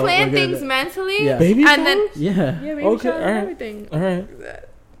 like I plan things mentally, baby and shower? then Yeah, baby Okay, shower and alright. everything. All right.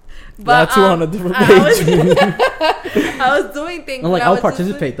 But That's on a different page. I was doing things. I'm like, but I I'll was just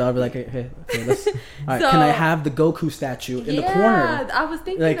participate though. I'll be like, hey, let's. All right, So- can I have the Goku statue in the corner? Yeah, I was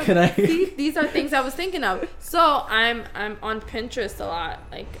thinking. Like, of, can I- these are things I was thinking of. So I'm on Pinterest a lot.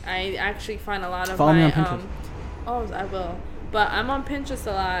 Like I actually find a lot of Follow my me on Pinterest. Oh, I will. But I'm on Pinterest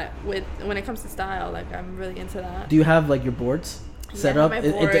a lot when it comes to style. Like I'm really into that. Do you have like your boards set Yeah, up? my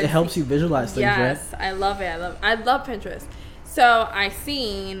It boards. helps you visualize things, right? Yes, I love it. I love Pinterest. So I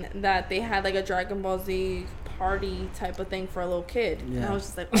seen that they had like a Dragon Ball Z party type of thing for a little kid. And Yeah. I was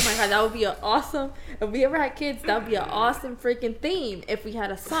just like, oh my god, that would be an awesome. If we ever had kids, that would be an awesome freaking theme. If we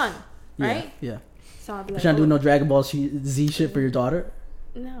had a son, right? Yeah. So I'd be You like, trying to do oh, no Dragon Ball Z shit for your daughter?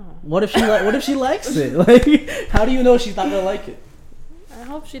 no. What if she likes it? Like, how do you know she's not gonna like it? I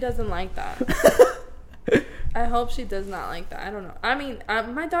hope she doesn't like that. I hope she does not like that. I don't know. I mean,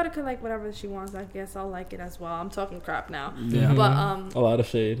 my daughter could like whatever she wants. I guess I'll like it as well. I'm talking crap now. Yeah. But a lot of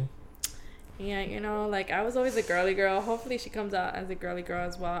shade. yeah, like I was always a girly girl. Hopefully she comes out as a girly girl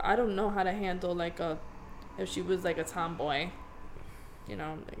as well. I don't know how to handle if she was like a tomboy.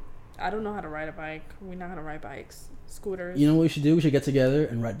 Like I don't know how to ride a bike. We know how to ride bikes, scooters. You know what we should do? We should get together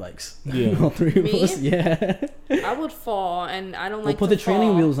and ride bikes. Yeah. All 3 of Me? us. Yeah. I would fall, and I don't We'll like. put to the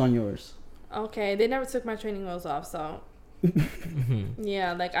training fall. wheels on yours. Okay, they never took my training wheels off, so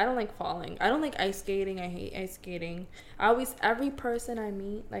yeah, like I don't like falling. I don't like ice skating. I hate ice skating. Every person I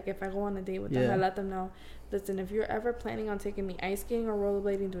meet, like if I go on a date with them, Yeah. I let them know, listen, if you're ever planning on taking me ice skating or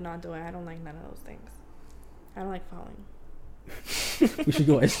rollerblading, do not do it. I don't like none of those things. I don't like falling. We should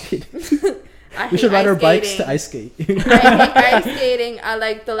go ice skating. I We hate should ride our ice bikes skating. to ice skate. I hate ice skating. I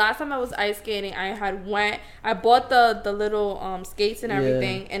like the last time I was ice skating, I bought the little skates and Yeah.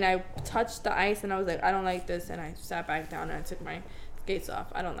 everything, and I touched the ice and I was like, I don't like this, and I sat back down and I took my skates off.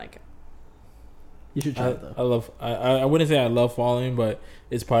 I don't like it. You should try it though. I wouldn't say I love falling, but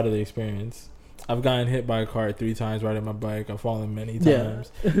it's part of the experience. I've gotten hit by a car 3 times riding my bike. I've fallen many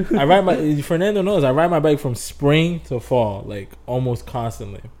times. Yeah. Fernando knows I ride my bike from spring to fall, like almost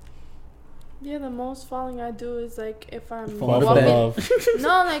constantly. Yeah, the most falling I do is like if I'm Fall out of walking. bed. No,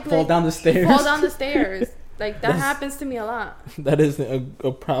 like Fall down the stairs. Fall down the stairs. Like that happens to me a lot. That is a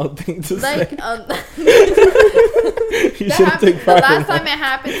proud thing to Like say. You the should take pride last in that. time it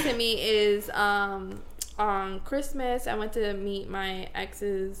happened to me is on Christmas. I went to meet my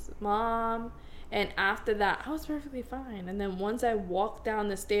ex's mom, and after that, I was perfectly fine. And then once I walked down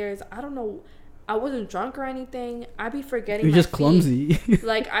the stairs, I don't know, I wasn't drunk or anything. I'd be forgetting. You're my just feet. clumsy.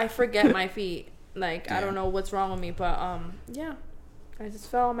 Like I forget my feet. Like I don't know what's wrong with me, but yeah, I just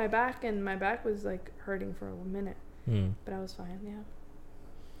fell on my back, and my back was like hurting for a minute, but I was fine.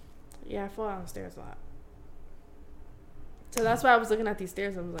 Yeah, I fall down the stairs a lot. So that's why I was looking at these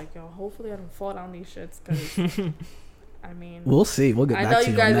stairs. I was like, yo, hopefully I don't fall down these shits, because I mean, We'll see. We'll get I back know to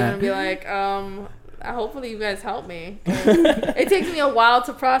you you guys on are that. gonna be like, hopefully you guys help me. It takes me a while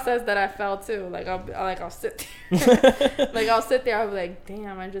to process that I fell too. Like I'll sit there. Like I'll sit there. I'll be like,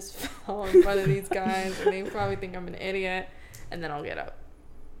 damn, I just fell in front of these guys, and they probably think I'm an idiot. And then I'll get up.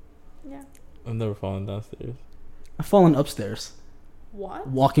 Yeah. I've never fallen downstairs. I've fallen upstairs. What?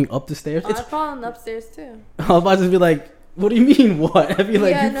 Walking up the stairs. I've fallen upstairs too. I was about to be like, what do you mean? What? I'd be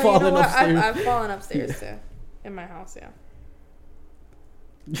like, Yeah, you've no, fallen you know what? upstairs. I've fallen upstairs too. In my house, yeah.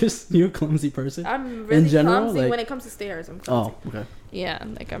 Just you're a clumsy person. I'm really general, clumsy like- when it comes to stairs. I'm clumsy. Oh, okay. Yeah,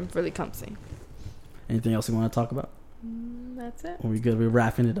 like I'm really clumsy. Anything else you want to talk about? That's it. Are we good? We're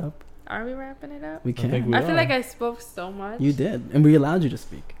wrapping it up. Are we wrapping it up? We can. think we I feel are. like I spoke so much. You did, and we allowed you to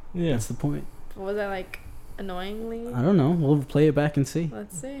speak. Yeah. That's the point. Was I like annoyingly? I don't know. We'll play it back and see.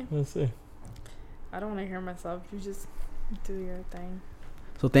 Let's see. Let's see. I don't want to hear myself. You just do your thing.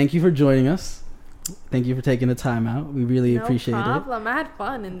 So thank you for joining us. Thank you for taking the time out. We really appreciate it. No problem. I had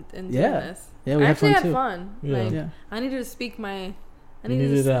fun in doing this. Yeah, we I had fun actually too. had fun. Yeah. Like, Yeah. I needed to speak my. I You needed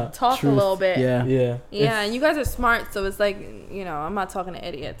needed to that talk truth. a little bit. Yeah. Yeah. Yeah, and you guys are smart, so it's like, I'm not talking to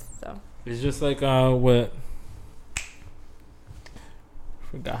idiots. So It's just like what.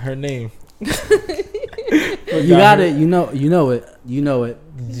 Forgot her name. You got it. You know it. You know it.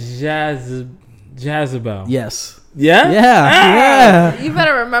 Jezebel. Yes. Yeah? Yeah. you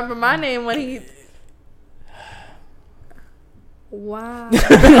better remember my name when he. Wow.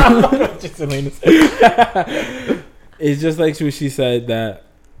 It's just like what she said, that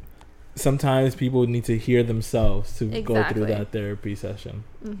sometimes people need to hear themselves to go through that therapy session.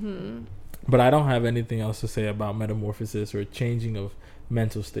 Mm-hmm. But I don't have anything else to say about metamorphosis or changing of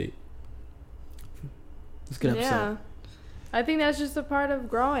mental state. It's a good episode. Yeah. I think that's just a part of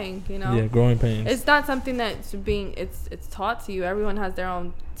growing, Yeah, growing pains. It's not something that's it's taught to you. Everyone has their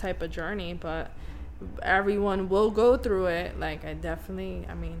own type of journey, but everyone will go through it. Like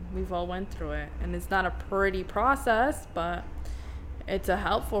we've all went through it, and it's not a pretty process, but it's a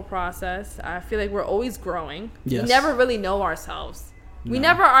helpful process. I feel like we're always growing. Yes. We never really know ourselves. No. We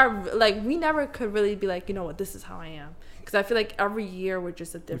never could really be like, this is how I am. Because I feel like every year we're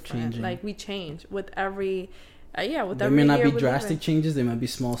just we change with every There may not be drastic changes. There might be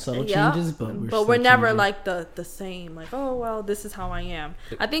small, subtle changes, but we're never like the same. Like, oh well, this is how I am.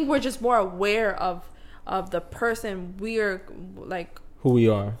 I think we're just more aware of the person we're like, who we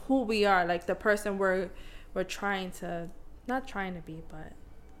are, like the person we're trying to not trying to be, but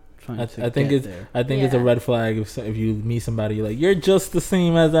I think it's a red flag if you meet somebody, you're like, you're just the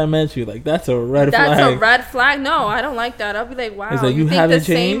same as I met you. Like, that's a red flag. That's a red flag. No, I don't like that. I'll be like, wow, it's like, you think haven't the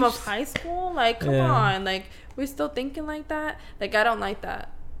same changed? of high school? Like, come on, like we're still thinking like that. Like, I don't like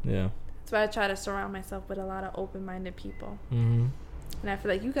that. Yeah. That's why I try to surround myself with a lot of open-minded people. Mm-hmm. And I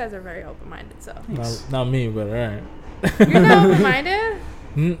feel like you guys are very open-minded. So not me, but all right. You're not open-minded?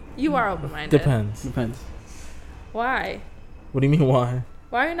 You are open-minded. Depends. Why? What do you mean why?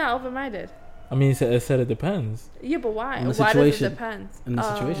 Why are you not open-minded? I mean, it said it depends. Yeah, but why? In the Why does it situation. depend? In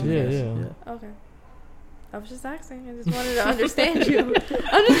the situation. Yeah. Okay. I was just asking. I just wanted to understand you. I'm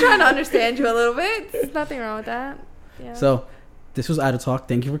just trying to understand you a little bit. There's nothing wrong with that. Yeah. So, this was Ida Talk.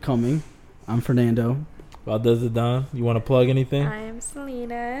 Thank you for coming. I'm Fernando. Valdez Don. You want to plug anything? I am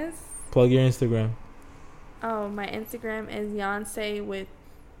Salinas. Plug your Instagram. Oh, my Instagram is Yonsei with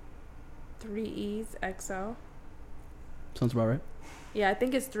 3 E's XO. Sounds about right. Yeah, I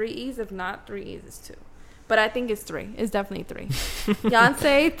think it's 3 E's. If not 3 E's, it's 2. But I think it's 3. It's definitely 3.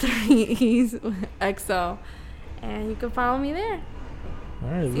 Yonsei 3 E's XO. And you can follow me there. All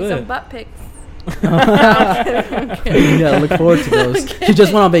right, See some butt pics. I'm kidding. Yeah, look forward to those. She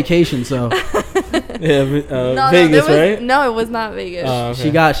just went on vacation, so Vegas, right? No, it was not Vegas. Okay.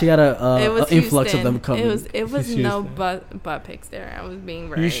 she got a influx Houston. of them coming. It was no Houston. butt pics there. I was being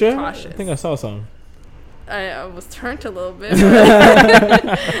very You sure? cautious. I think I saw some. I was turned a little bit.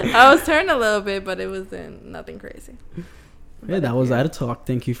 I was turned a little bit, but it wasn't nothing crazy. Yeah, that was Ida Talk.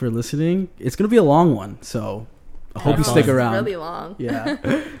 Thank you for listening. It's gonna be a long one, so I hope you stick around. Really long. Yeah.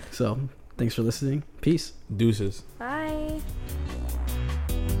 So thanks for listening. Peace. Deuces. Bye.